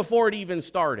over before it even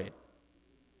started.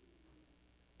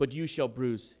 But you shall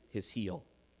bruise his heel.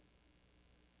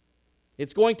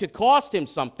 It's going to cost him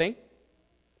something,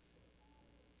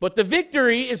 but the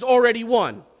victory is already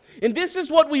won. And this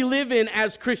is what we live in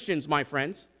as Christians, my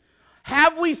friends.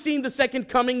 Have we seen the second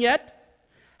coming yet?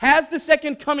 Has the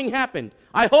second coming happened?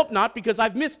 I hope not, because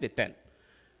I've missed it then.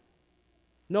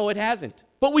 No, it hasn't.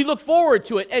 But we look forward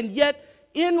to it. And yet,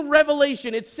 in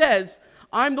Revelation, it says,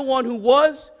 I'm the one who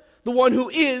was, the one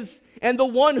who is, and the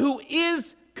one who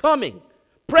is coming.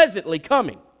 Presently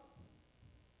coming.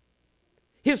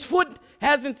 His foot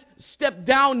hasn't stepped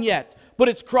down yet, but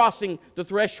it's crossing the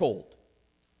threshold.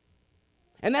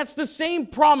 And that's the same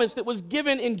promise that was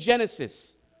given in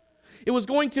Genesis. It was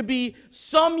going to be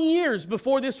some years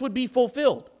before this would be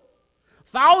fulfilled.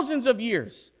 Thousands of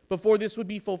years before this would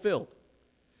be fulfilled.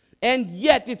 And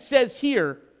yet it says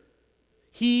here,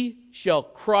 he shall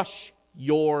crush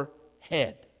your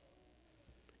head.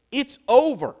 It's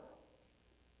over.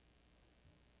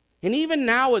 And even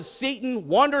now as Satan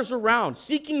wanders around,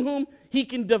 seeking whom he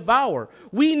can devour,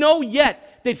 we know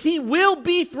yet that he will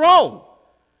be thrown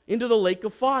into the lake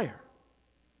of fire.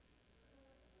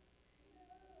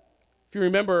 If you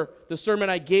remember the sermon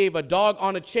I gave, a dog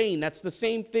on a chain, that's the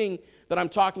same thing that I'm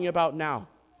talking about now.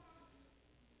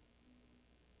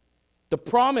 The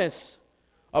promise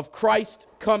of Christ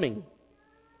coming,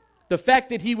 the fact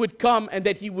that he would come and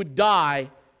that he would die,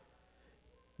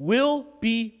 will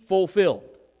be fulfilled.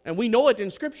 And we know it in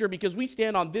Scripture because we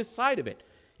stand on this side of it.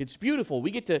 It's beautiful.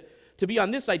 We get to be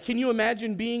on this side. Can you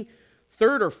imagine being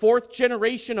third or fourth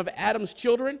generation of Adam's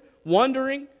children,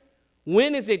 wondering,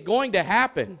 when is it going to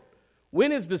happen?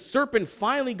 When is the serpent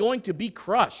finally going to be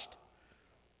crushed?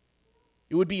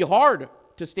 It would be hard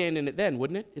to stand in it then,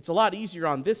 wouldn't it? It's a lot easier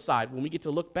on this side when we get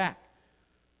to look back.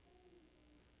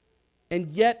 And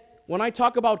yet, when I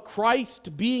talk about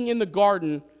Christ being in the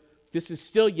garden, this is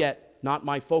still yet not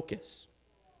my focus.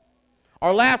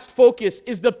 Our last focus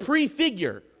is the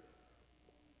prefigure.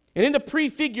 And in the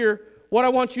prefigure, what I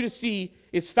want you to see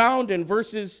is found in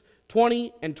verses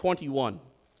 20 and 21.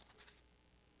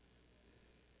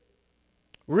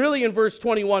 Really in verse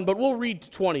 21, but we'll read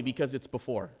 20 because it's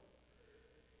before.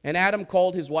 And Adam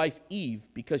called his wife Eve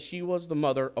because she was the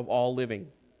mother of all living.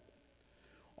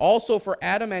 Also for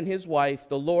Adam and his wife,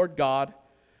 the Lord God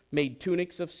made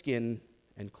tunics of skin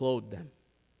and clothed them.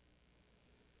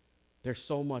 There's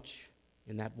so much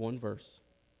in that one verse.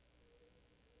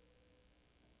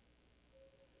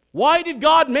 Why did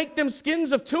God make them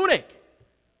skins of tunic?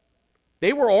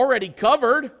 They were already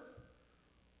covered.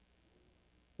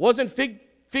 Wasn't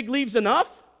fig leaves enough?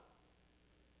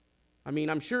 I mean,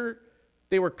 I'm sure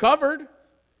they were covered.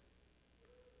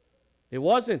 It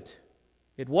wasn't.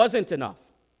 It wasn't enough.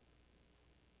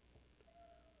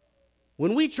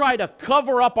 When we try to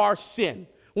cover up our sin,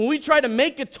 when we try to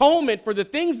make atonement for the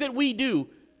things that we do,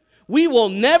 we will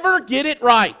never get it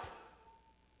right.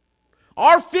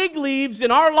 Our fig leaves in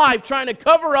our life trying to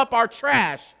cover up our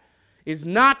trash is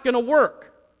not going to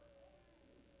work.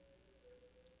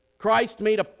 God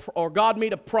made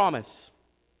a promise.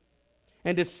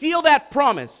 And to seal that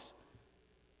promise,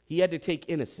 he had to take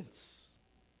innocence.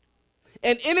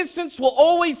 And innocence will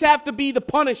always have to be the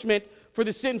punishment for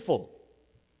the sinful.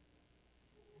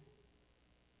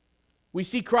 We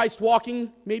see Christ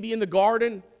walking maybe in the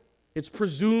garden. It's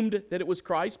presumed that it was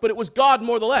Christ, but it was God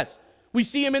more or less. We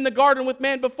see him in the garden with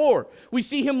man before. We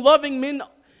see him loving men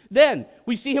then.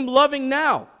 We see him loving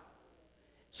now.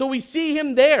 So we see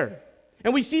him there.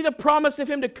 And we see the promise of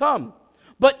him to come.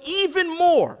 But even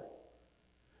more,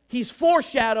 he's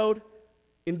foreshadowed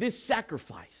in this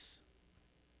sacrifice,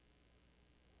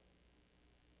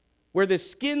 where the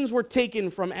skins were taken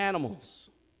from animals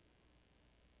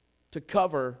to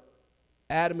cover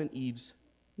Adam and Eve's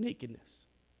nakedness.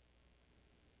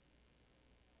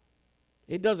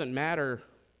 It doesn't matter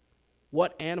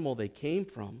what animal they came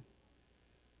from.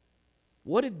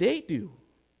 What did they do?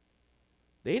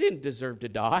 They didn't deserve to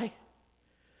die.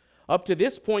 Up to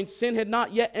this point, sin had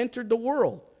not yet entered the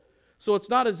world. So it's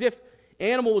not as if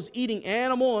animal was eating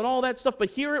animal and all that stuff, but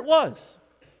here it was.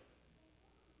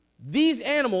 These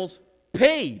animals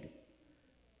paid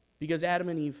because Adam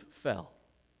and Eve fell.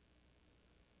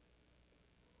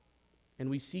 And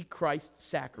we see Christ's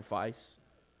sacrifice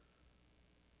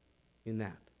in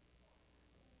that.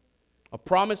 A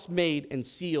promise made and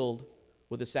sealed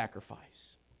with a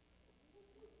sacrifice.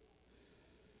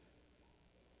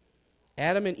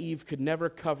 Adam and Eve could never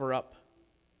cover up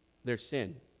their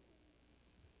sin.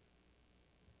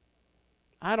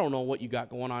 I don't know what you got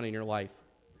going on in your life.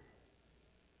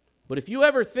 But if you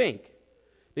ever think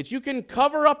that you can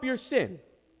cover up your sin,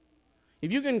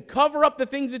 if you can cover up the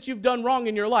things that you've done wrong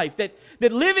in your life, that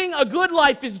living a good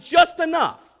life is just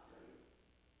enough.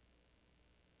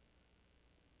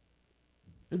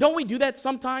 And don't we do that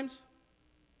sometimes?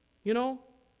 You know?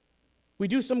 We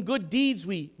do some good deeds,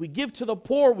 we give to the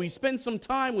poor, we spend some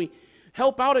time, we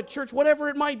help out at church, whatever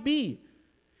it might be.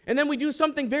 And then we do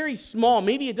something very small.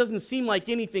 Maybe it doesn't seem like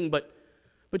anything, but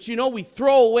you know, we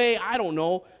throw away, I don't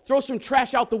know, throw some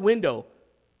trash out the window,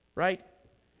 right?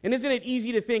 And isn't it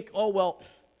easy to think, oh, well,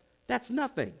 that's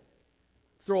nothing.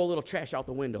 Throw a little trash out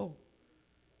the window.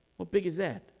 What big is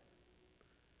that?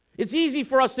 It's easy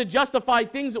for us to justify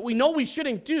things that we know we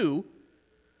shouldn't do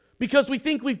because we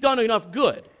think we've done enough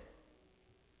good.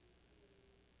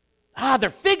 They're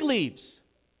fig leaves.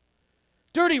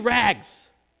 Dirty rags.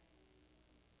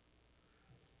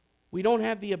 We don't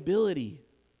have the ability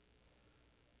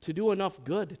to do enough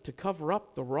good to cover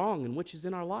up the wrong in which is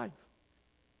in our life.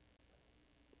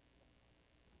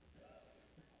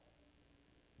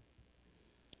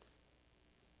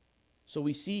 So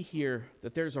we see here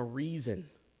that there's a reason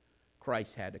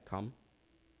Christ had to come.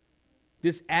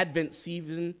 This Advent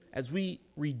season, as we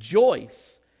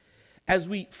rejoice, as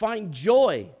we find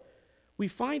joy, we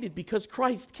find it because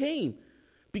Christ came.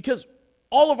 Because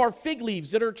all of our fig leaves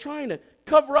that are trying to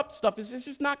cover up stuff, it's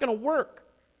just not going to work.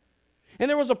 And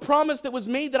there was a promise that was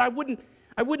made that I wouldn't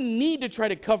need to try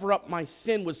to cover up my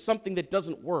sin with something that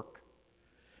doesn't work.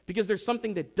 Because there's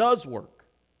something that does work,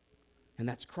 and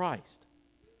that's Christ.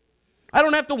 I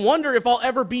don't have to wonder if I'll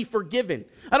ever be forgiven.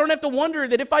 I don't have to wonder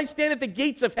that if I stand at the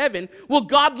gates of heaven, will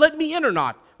God let me in or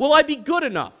not? Will I be good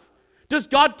enough? Does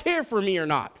God care for me or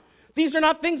not? These are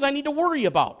not things I need to worry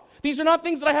about. These are not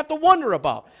things that I have to wonder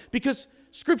about, because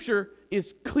Scripture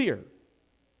is clear.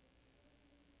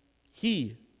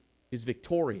 He is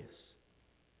victorious.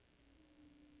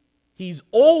 He's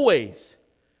always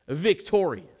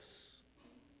victorious.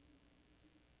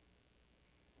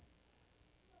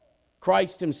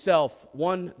 Christ himself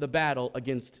won the battle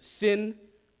against sin,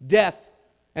 death,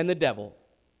 and the devil,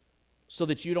 so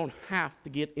that you don't have to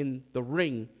get in the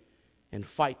ring and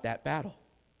fight that battle.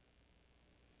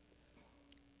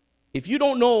 If you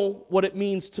don't know what it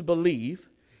means to believe,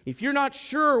 if you're not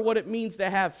sure what it means to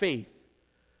have faith,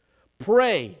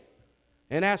 pray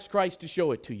and ask Christ to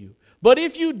show it to you. But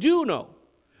if you do know,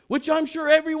 which I'm sure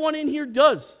everyone in here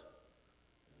does,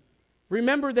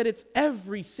 remember that it's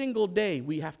every single day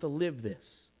we have to live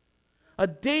this. A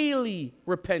daily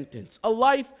repentance, a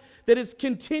life that is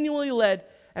continually led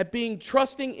at being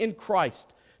trusting in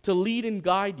Christ to lead and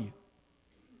guide you.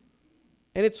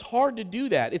 And it's hard to do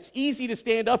that. It's easy to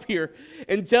stand up here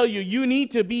and tell you, you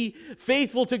need to be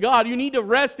faithful to God. You need to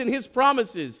rest in His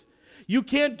promises. You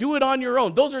can't do it on your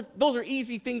own. Those are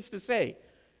easy things to say.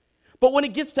 But when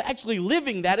it gets to actually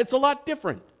living that, it's a lot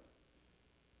different.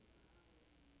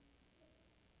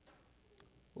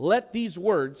 Let these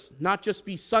words not just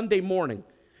be Sunday morning.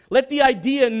 Let the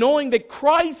idea knowing that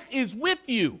Christ is with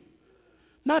you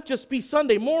not just be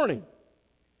Sunday morning.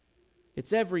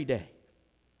 It's every day.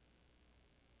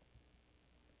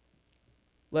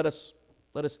 Let us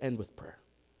end with prayer.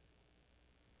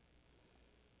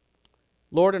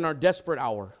 Lord, in our desperate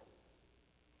hour,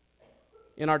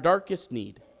 in our darkest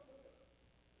need,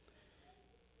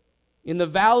 in the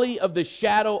valley of the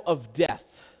shadow of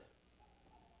death,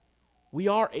 we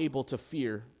are able to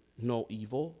fear no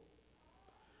evil.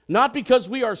 Not because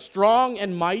we are strong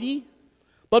and mighty,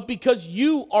 but because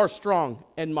you are strong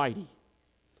and mighty.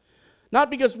 Not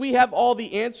because we have all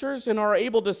the answers and are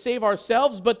able to save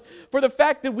ourselves, but for the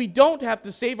fact that we don't have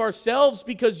to save ourselves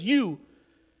because you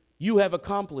have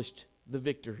accomplished the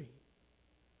victory.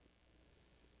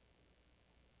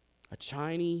 A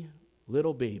tiny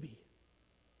little baby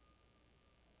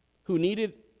who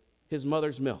needed his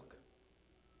mother's milk.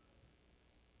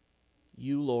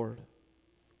 You, Lord,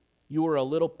 you were a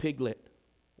little piglet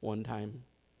one time.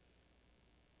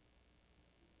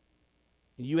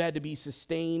 And you had to be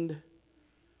sustained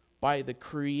by the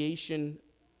creation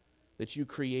that you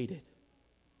created.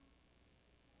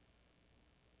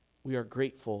 We are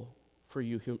grateful for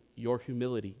your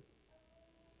humility.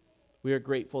 We are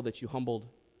grateful that you humbled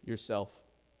yourself.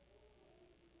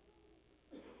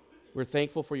 We're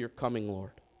thankful for your coming,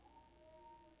 Lord.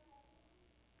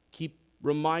 Keep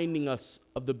reminding us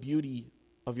of the beauty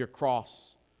of your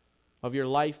cross, of your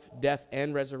life, death,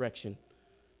 and resurrection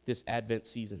this Advent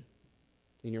season.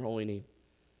 In your holy name,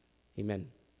 amen.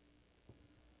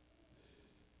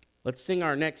 Let's sing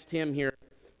our next hymn here.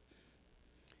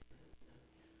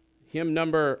 Hymn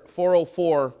number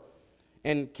 404,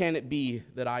 And Can It Be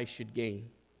That I Should Gain?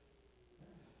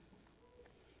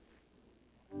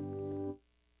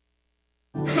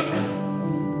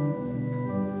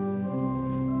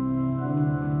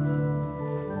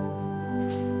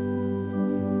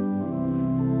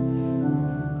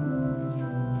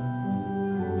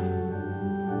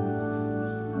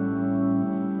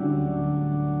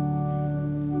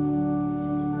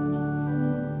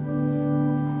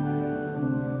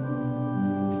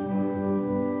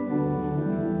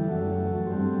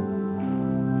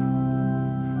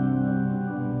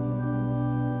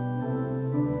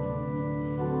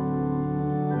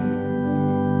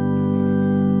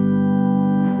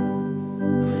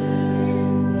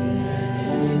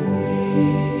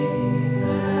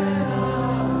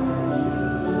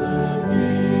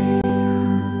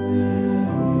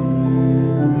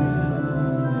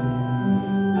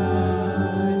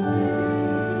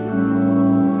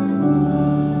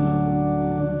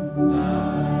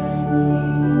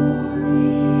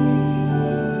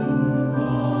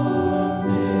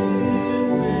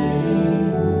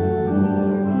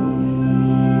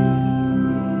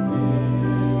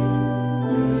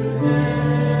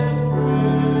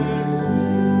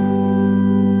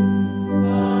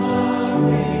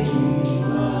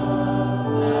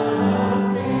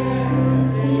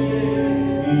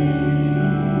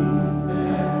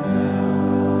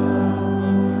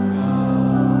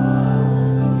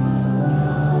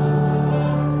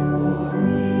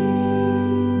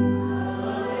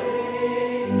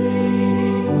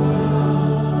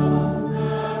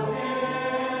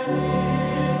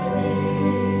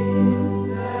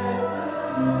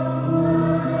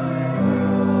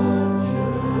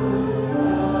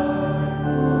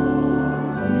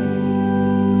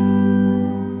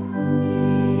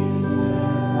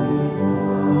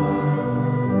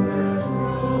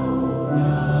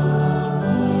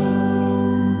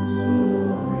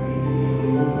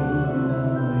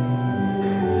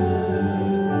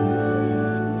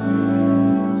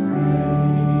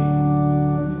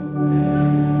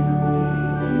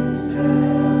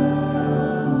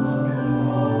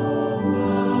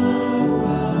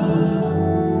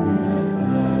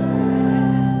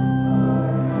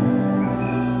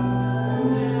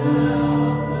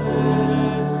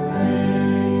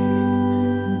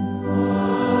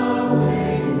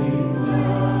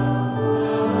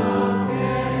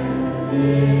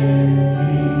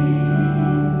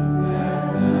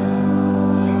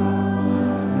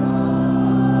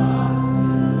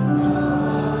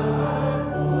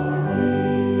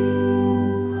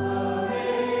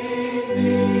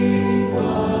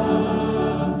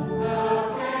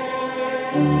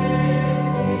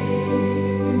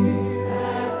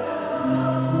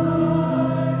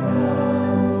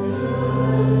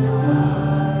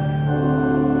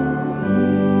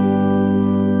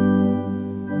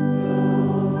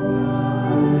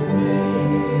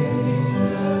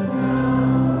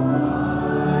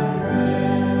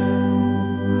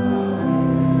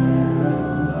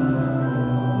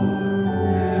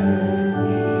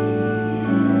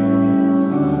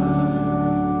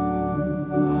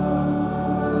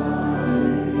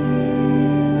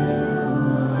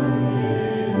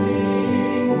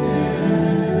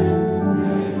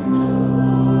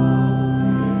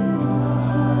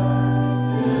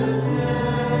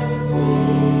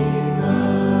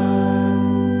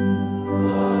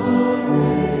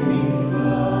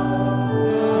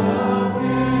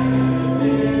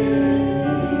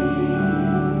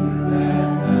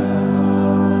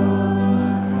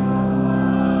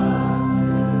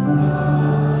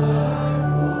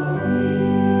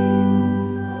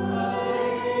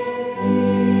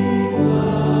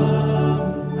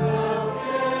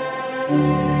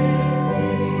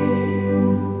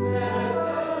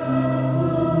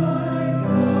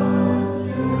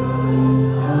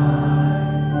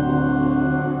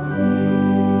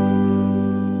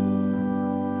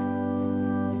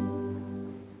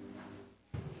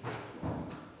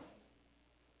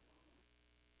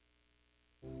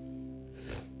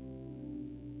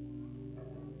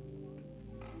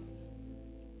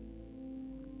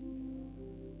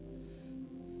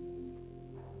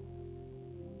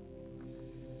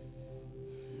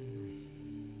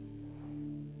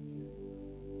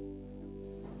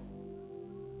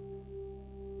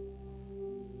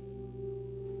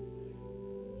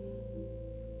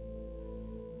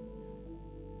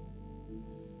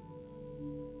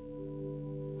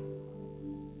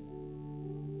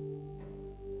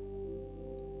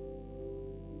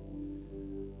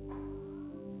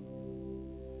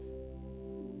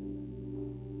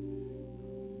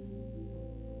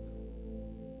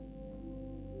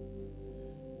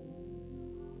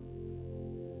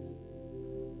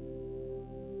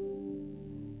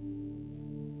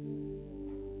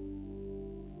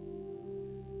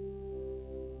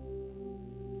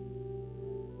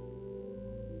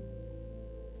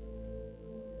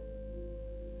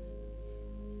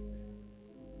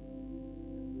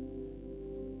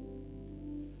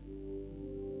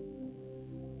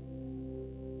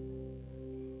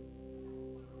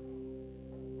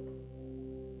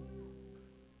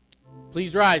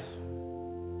 Please rise.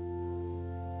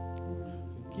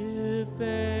 Give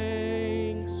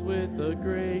thanks with a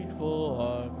grateful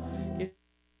heart.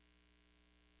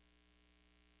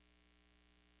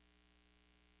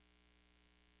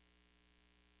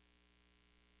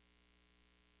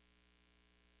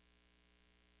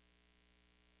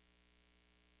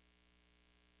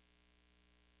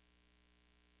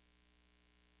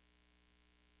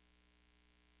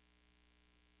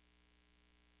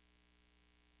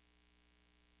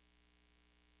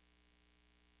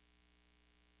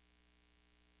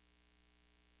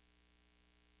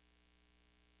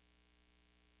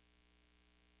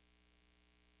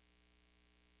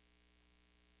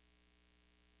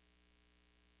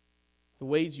 The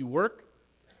ways you work.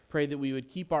 Pray that we would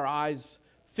keep our eyes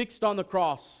fixed on the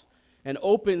cross and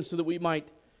open so that we might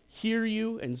hear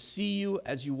you and see you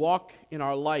as you walk in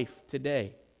our life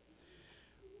today.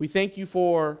 We thank you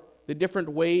for the different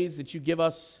ways that you give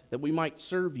us that we might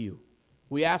serve you.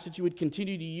 We ask that you would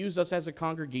continue to use us as a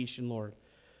congregation, Lord,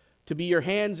 to be your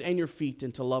hands and your feet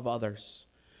and to love others.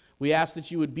 We ask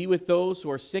that you would be with those who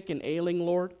are sick and ailing,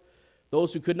 Lord.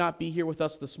 Those who could not be here with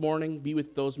us this morning, be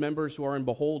with those members who are in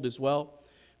Behold as well.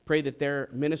 Pray that their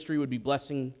ministry would be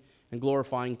blessing and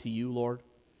glorifying to you, Lord.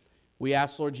 We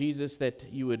ask, Lord Jesus, that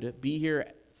you would be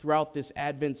here throughout this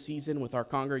Advent season with our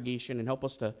congregation and help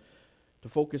us to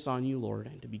focus on you, Lord,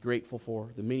 and to be grateful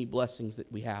for the many blessings that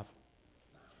we have.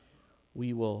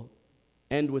 We will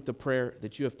end with the prayer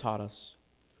that you have taught us.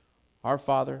 Our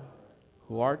Father,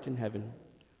 who art in heaven,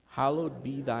 hallowed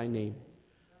be thy name.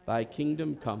 Thy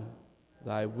kingdom come,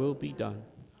 thy will be done,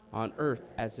 on earth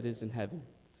as it is in heaven.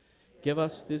 Give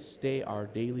us this day our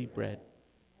daily bread,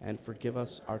 and forgive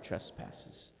us our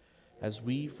trespasses, as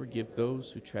we forgive those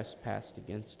who trespass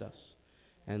against us.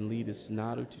 And lead us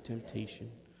not into temptation,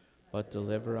 but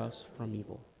deliver us from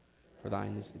evil. For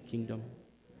thine is the kingdom,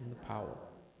 and the power,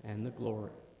 and the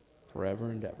glory,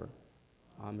 forever and ever.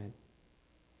 Amen.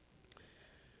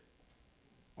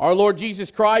 Our Lord Jesus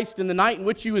Christ, in the night in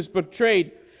which he was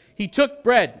betrayed, he took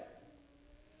bread.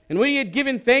 And when he had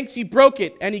given thanks, he broke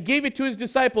it, and he gave it to his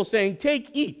disciples, saying, "Take,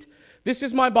 eat. This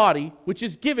is my body, which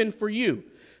is given for you.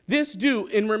 This do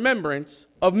in remembrance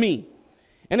of me."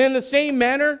 And in the same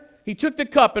manner, he took the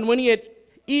cup, and when he had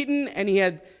eaten and he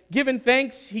had given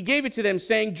thanks, he gave it to them,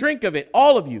 saying, "Drink of it,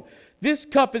 all of you. This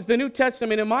cup is the New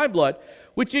Testament in my blood,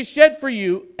 which is shed for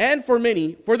you and for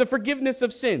many for the forgiveness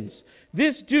of sins.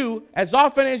 This do as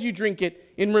often as you drink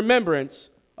it in remembrance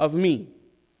of me."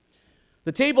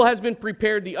 The table has been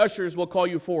prepared. The ushers will call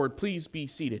you forward. Please be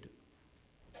seated.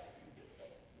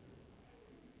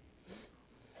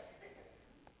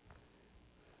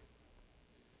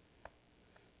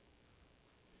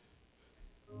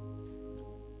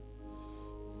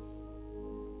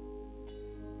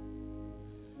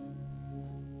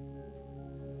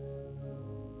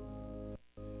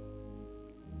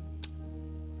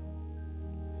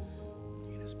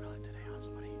 You gonna spell it today, huh,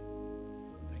 somebody?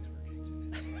 Thanks for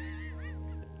fixing it.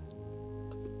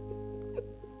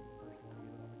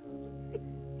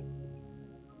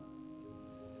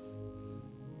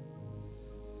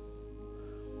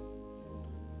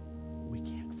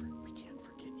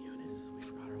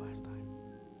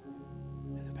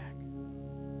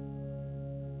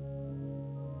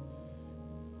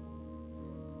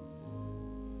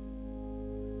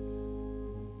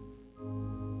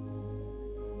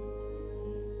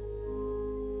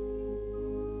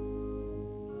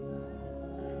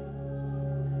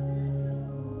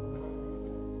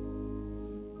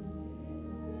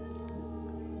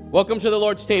 Welcome to the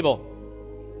Lord's table.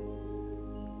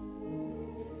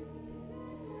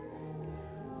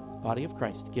 Body of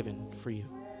Christ given for you.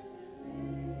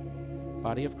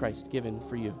 Body of Christ given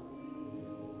for you.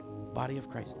 Body of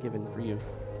Christ given for you.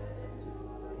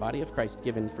 Body of Christ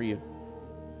given for you.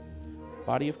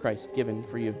 Body of Christ given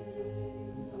for you.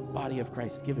 Body of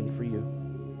Christ given for you.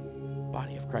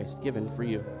 Body of Christ given for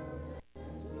you.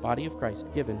 Body of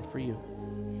Christ given for you.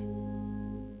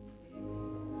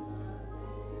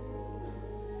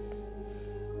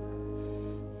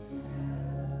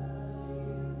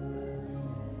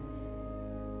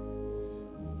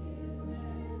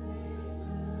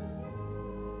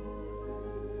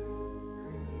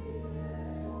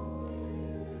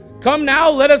 Come now,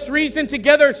 let us reason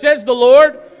together, says the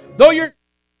Lord. Though your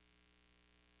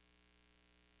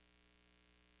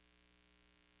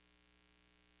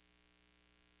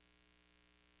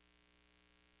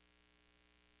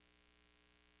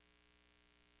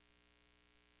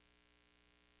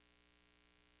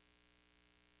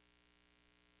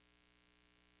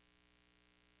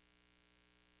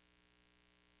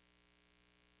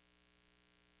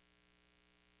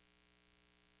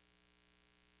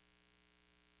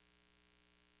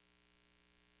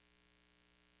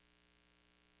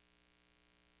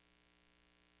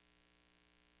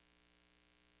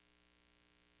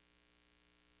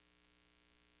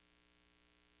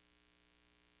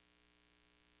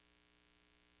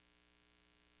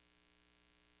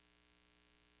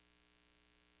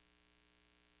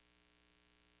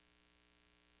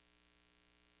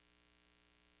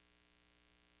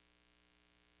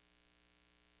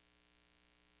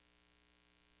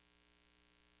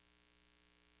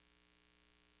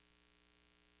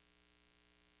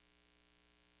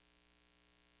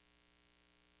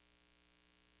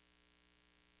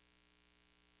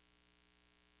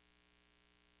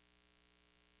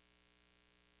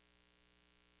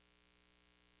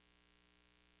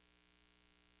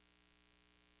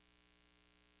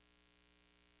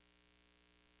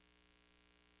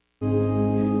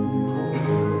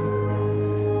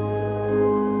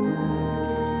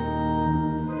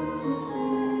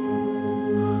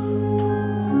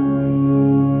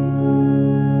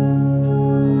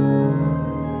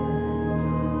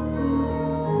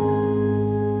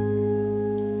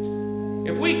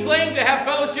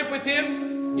with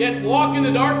him, yet walk in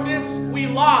the darkness, we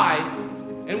lie,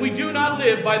 and we do not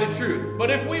live by the truth.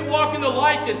 But if we walk in the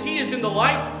light as he is in the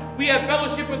light, we have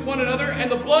fellowship with one another,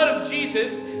 and the blood of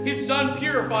Jesus, his Son,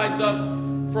 purifies us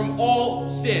from all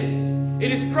sin.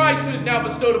 It is Christ who has now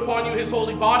bestowed upon you his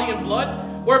holy body and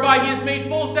blood, whereby he has made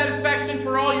full satisfaction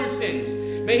for all your sins.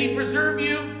 May he preserve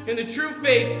you in the true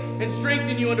faith and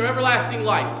strengthen you unto everlasting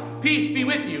life. Peace be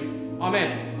with you.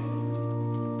 Amen.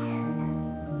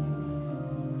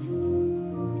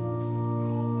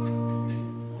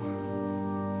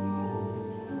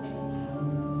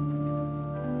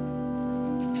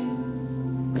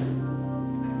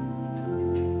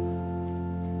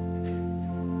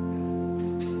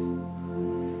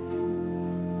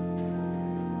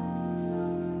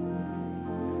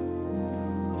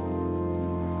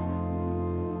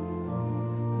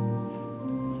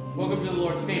 Welcome to the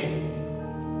Lord's table.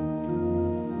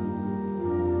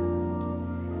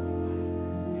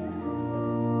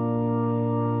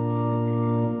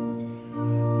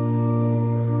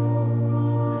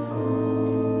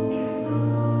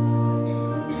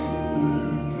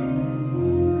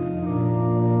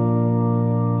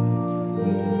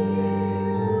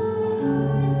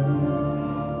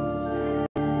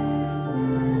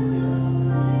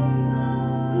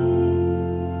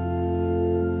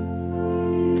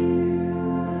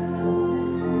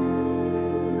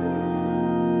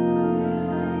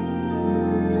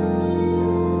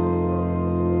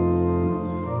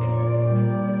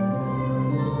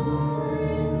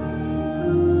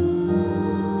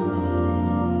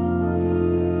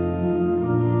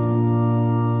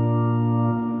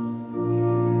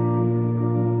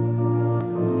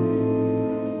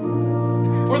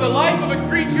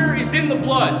 Is in the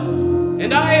blood,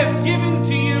 and I have given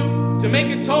to you to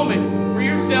make atonement for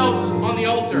yourselves on the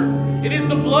altar. It is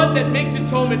the blood that makes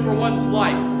atonement for one's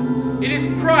life. It is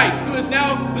Christ who has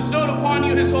now bestowed upon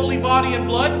you his holy body and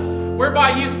blood,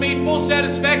 whereby he has made full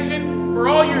satisfaction for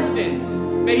all your sins.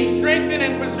 May he strengthen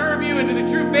and preserve you into the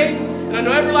true faith and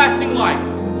unto everlasting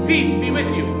life. Peace be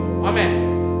with you.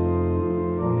 Amen.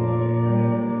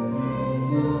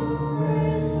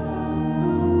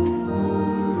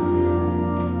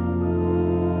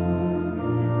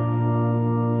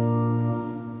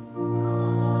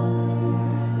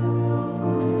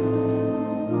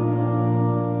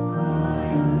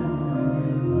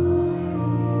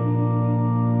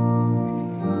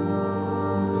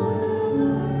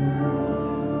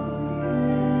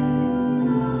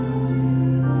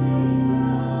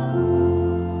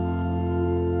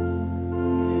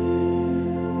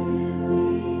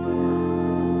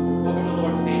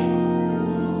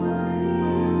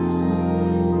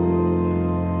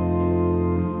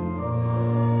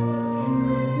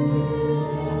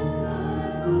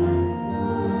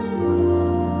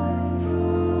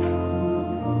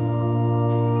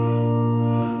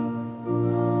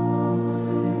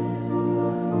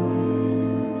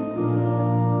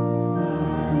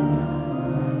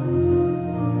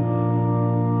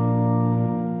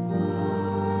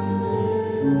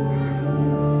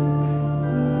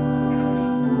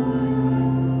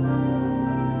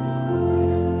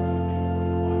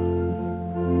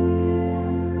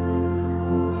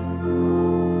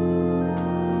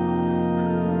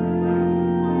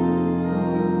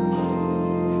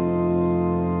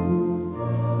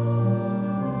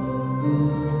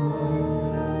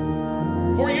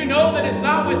 is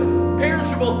not with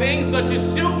perishable things such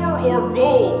as silver or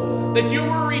gold that you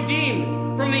were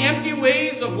redeemed from the empty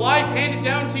ways of life handed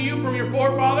down to you from your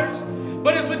forefathers,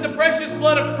 but is with the precious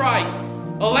blood of Christ,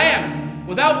 a lamb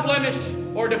without blemish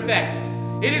or defect.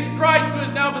 It is Christ who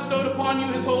has now bestowed upon you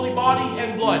his holy body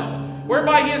and blood,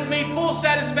 whereby he has made full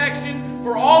satisfaction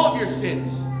for all of your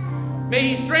sins. May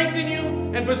he strengthen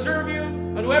you and preserve you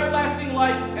unto everlasting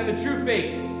life and the true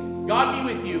faith. God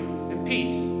be with you, and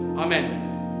peace. Amen.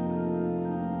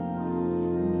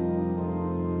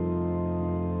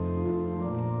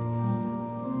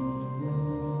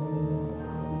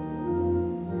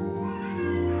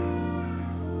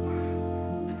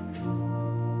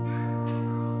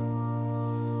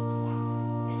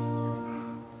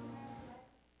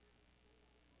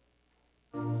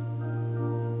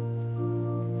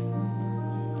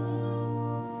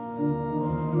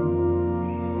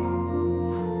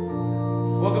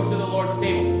 Welcome to the Lord's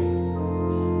table.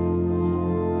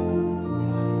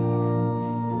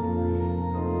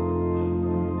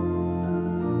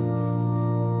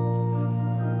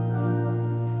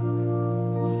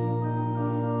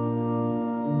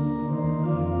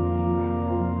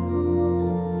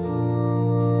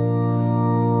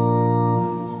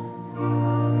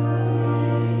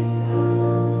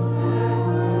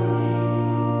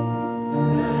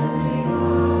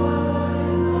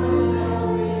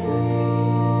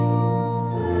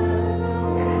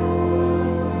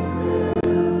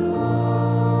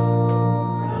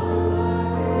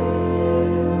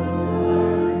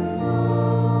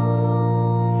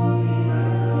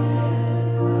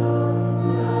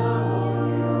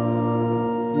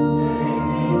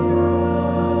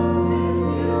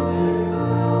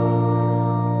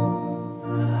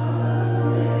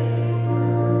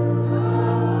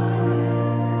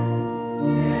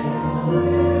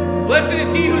 Blessed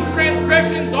is he whose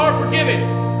transgressions are forgiven,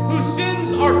 whose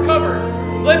sins are covered.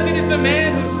 Blessed is the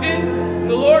man whose sin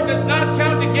the Lord does not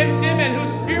count against him, and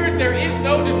whose spirit there is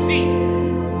no deceit.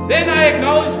 Then I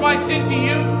acknowledged my sin to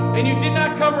you, and you did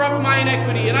not cover up my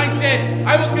iniquity. And I said,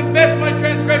 I will confess my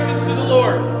transgressions to the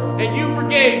Lord, and you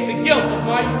forgave the guilt of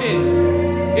my sins.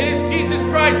 It is Jesus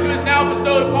Christ who has now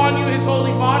bestowed upon you his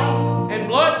holy body and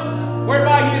blood,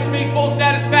 whereby he has made full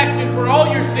satisfaction for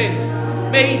all your sins.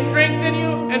 May he strengthen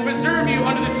you and preserve you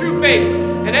unto the true faith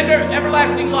and enter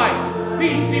everlasting life.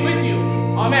 Peace be with you.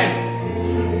 Amen.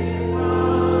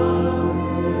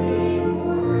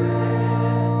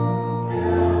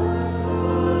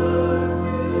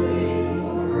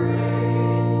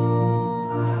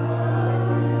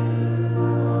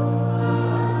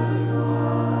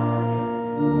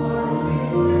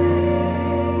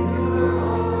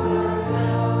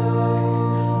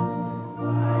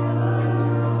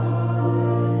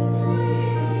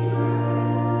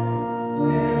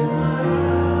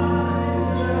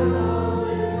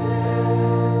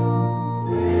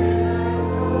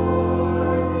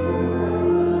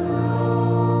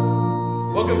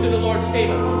 Welcome to the Lord's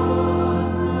table.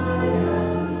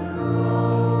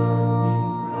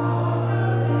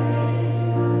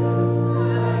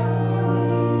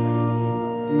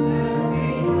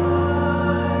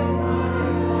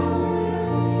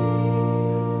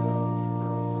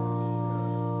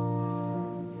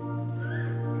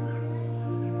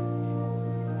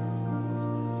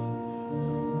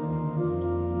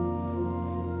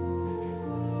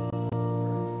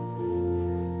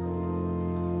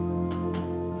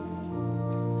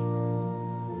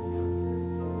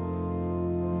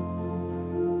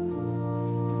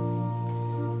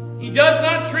 He does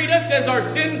not treat us as our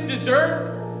sins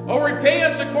deserve, or repay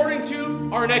us according to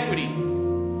our iniquity.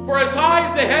 For as high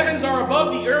as the heavens are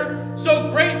above the earth,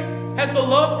 so great has the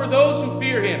love for those who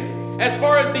fear him. As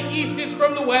far as the east is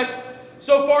from the west,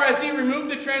 so far as he removed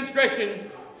the transgression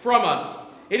from us.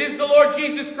 It is the Lord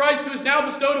Jesus Christ who has now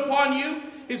bestowed upon you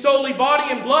his holy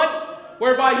body and blood,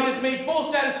 whereby he has made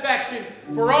full satisfaction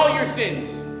for all your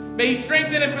sins. May he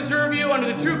strengthen and preserve you unto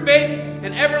the true faith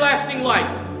and everlasting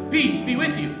life. Peace be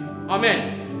with you.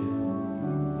 Amen.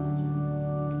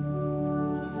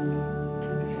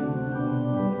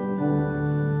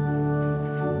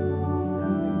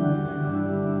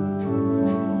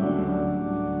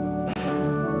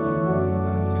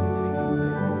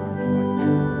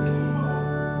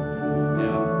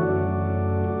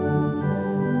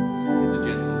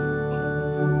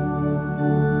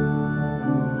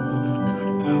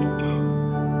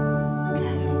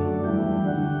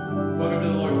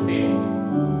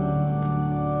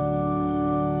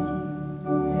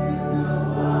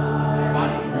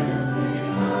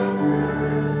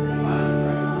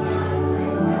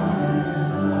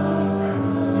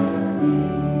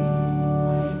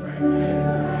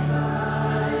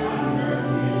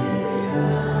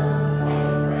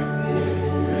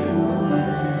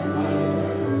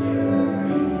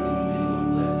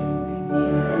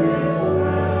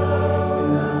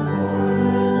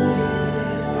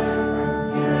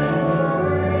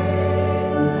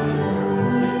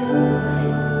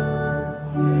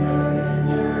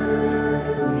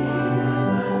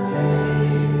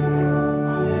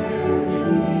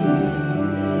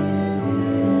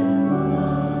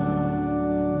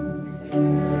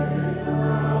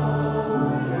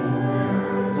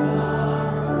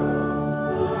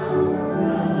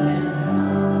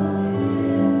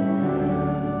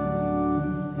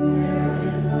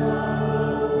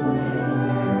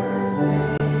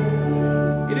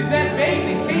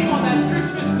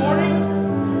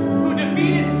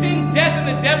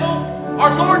 the devil,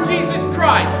 our Lord Jesus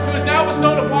Christ, who has now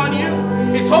bestowed upon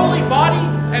you his holy body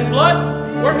and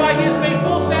blood, whereby he has made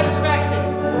full satisfaction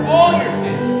for all your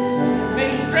sins.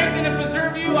 May he strengthen and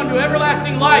preserve you unto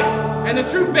everlasting life and the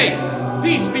true faith.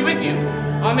 Peace be with you.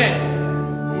 Amen.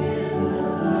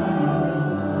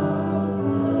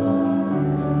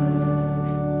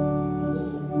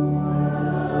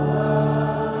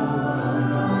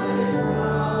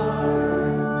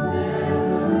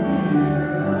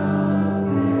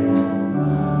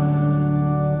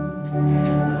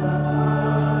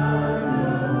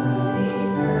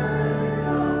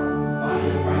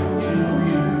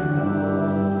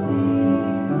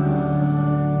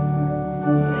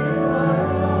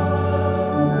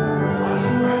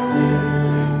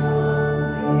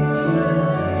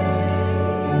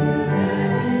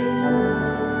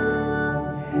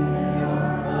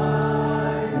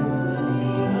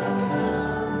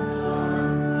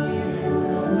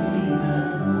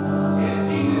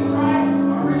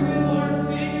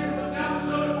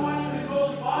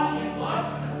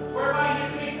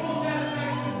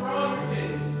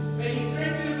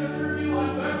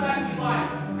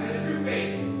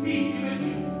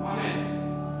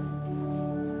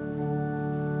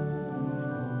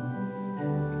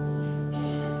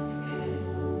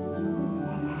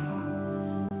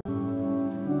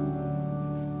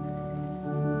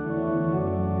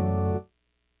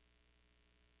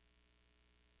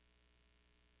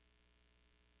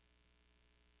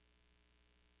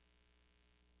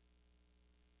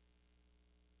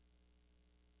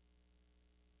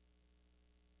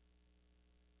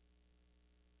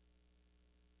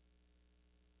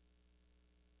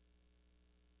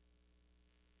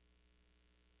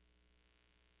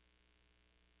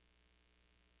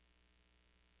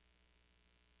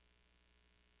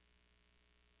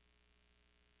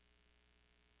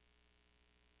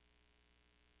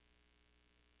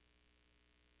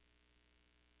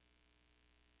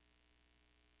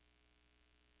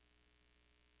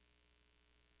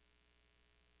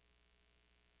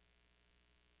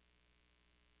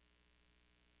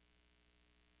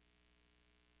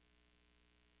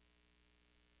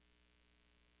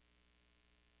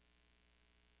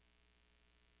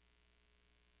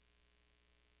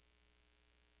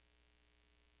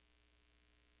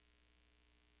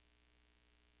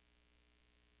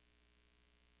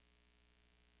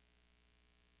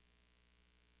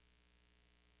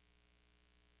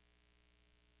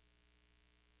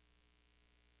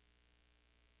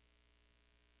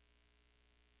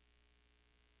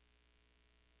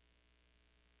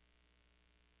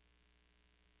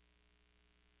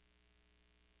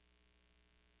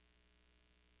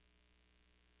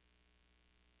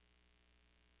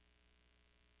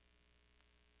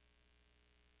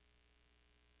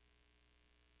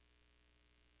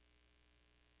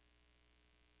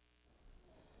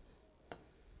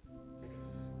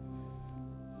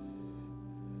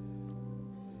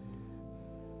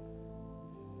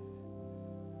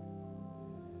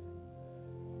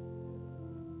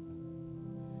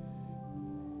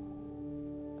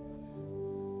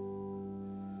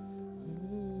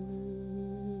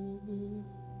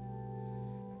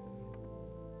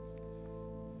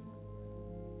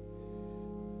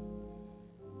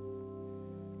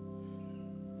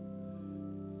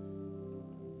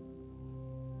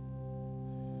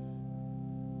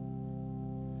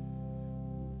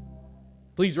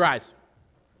 Please rise.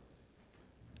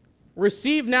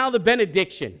 Receive now the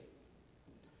benediction.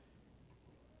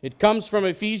 It comes from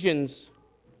Ephesians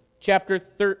chapter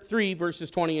 3,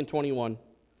 verses 20 and 21.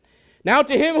 Now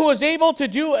to him who is able to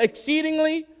do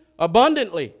exceedingly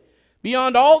abundantly,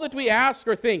 beyond all that we ask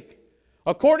or think,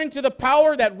 according to the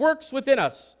power that works within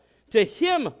us, to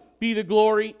him be the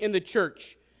glory in the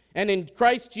church and in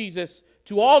Christ Jesus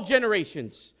to all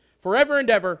generations, forever and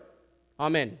ever.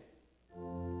 Amen.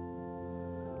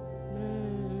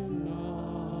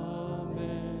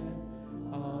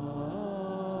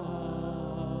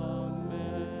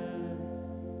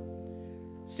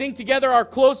 Sing together our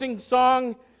closing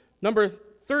song, number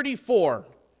 34.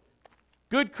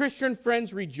 Good Christian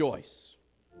friends, rejoice.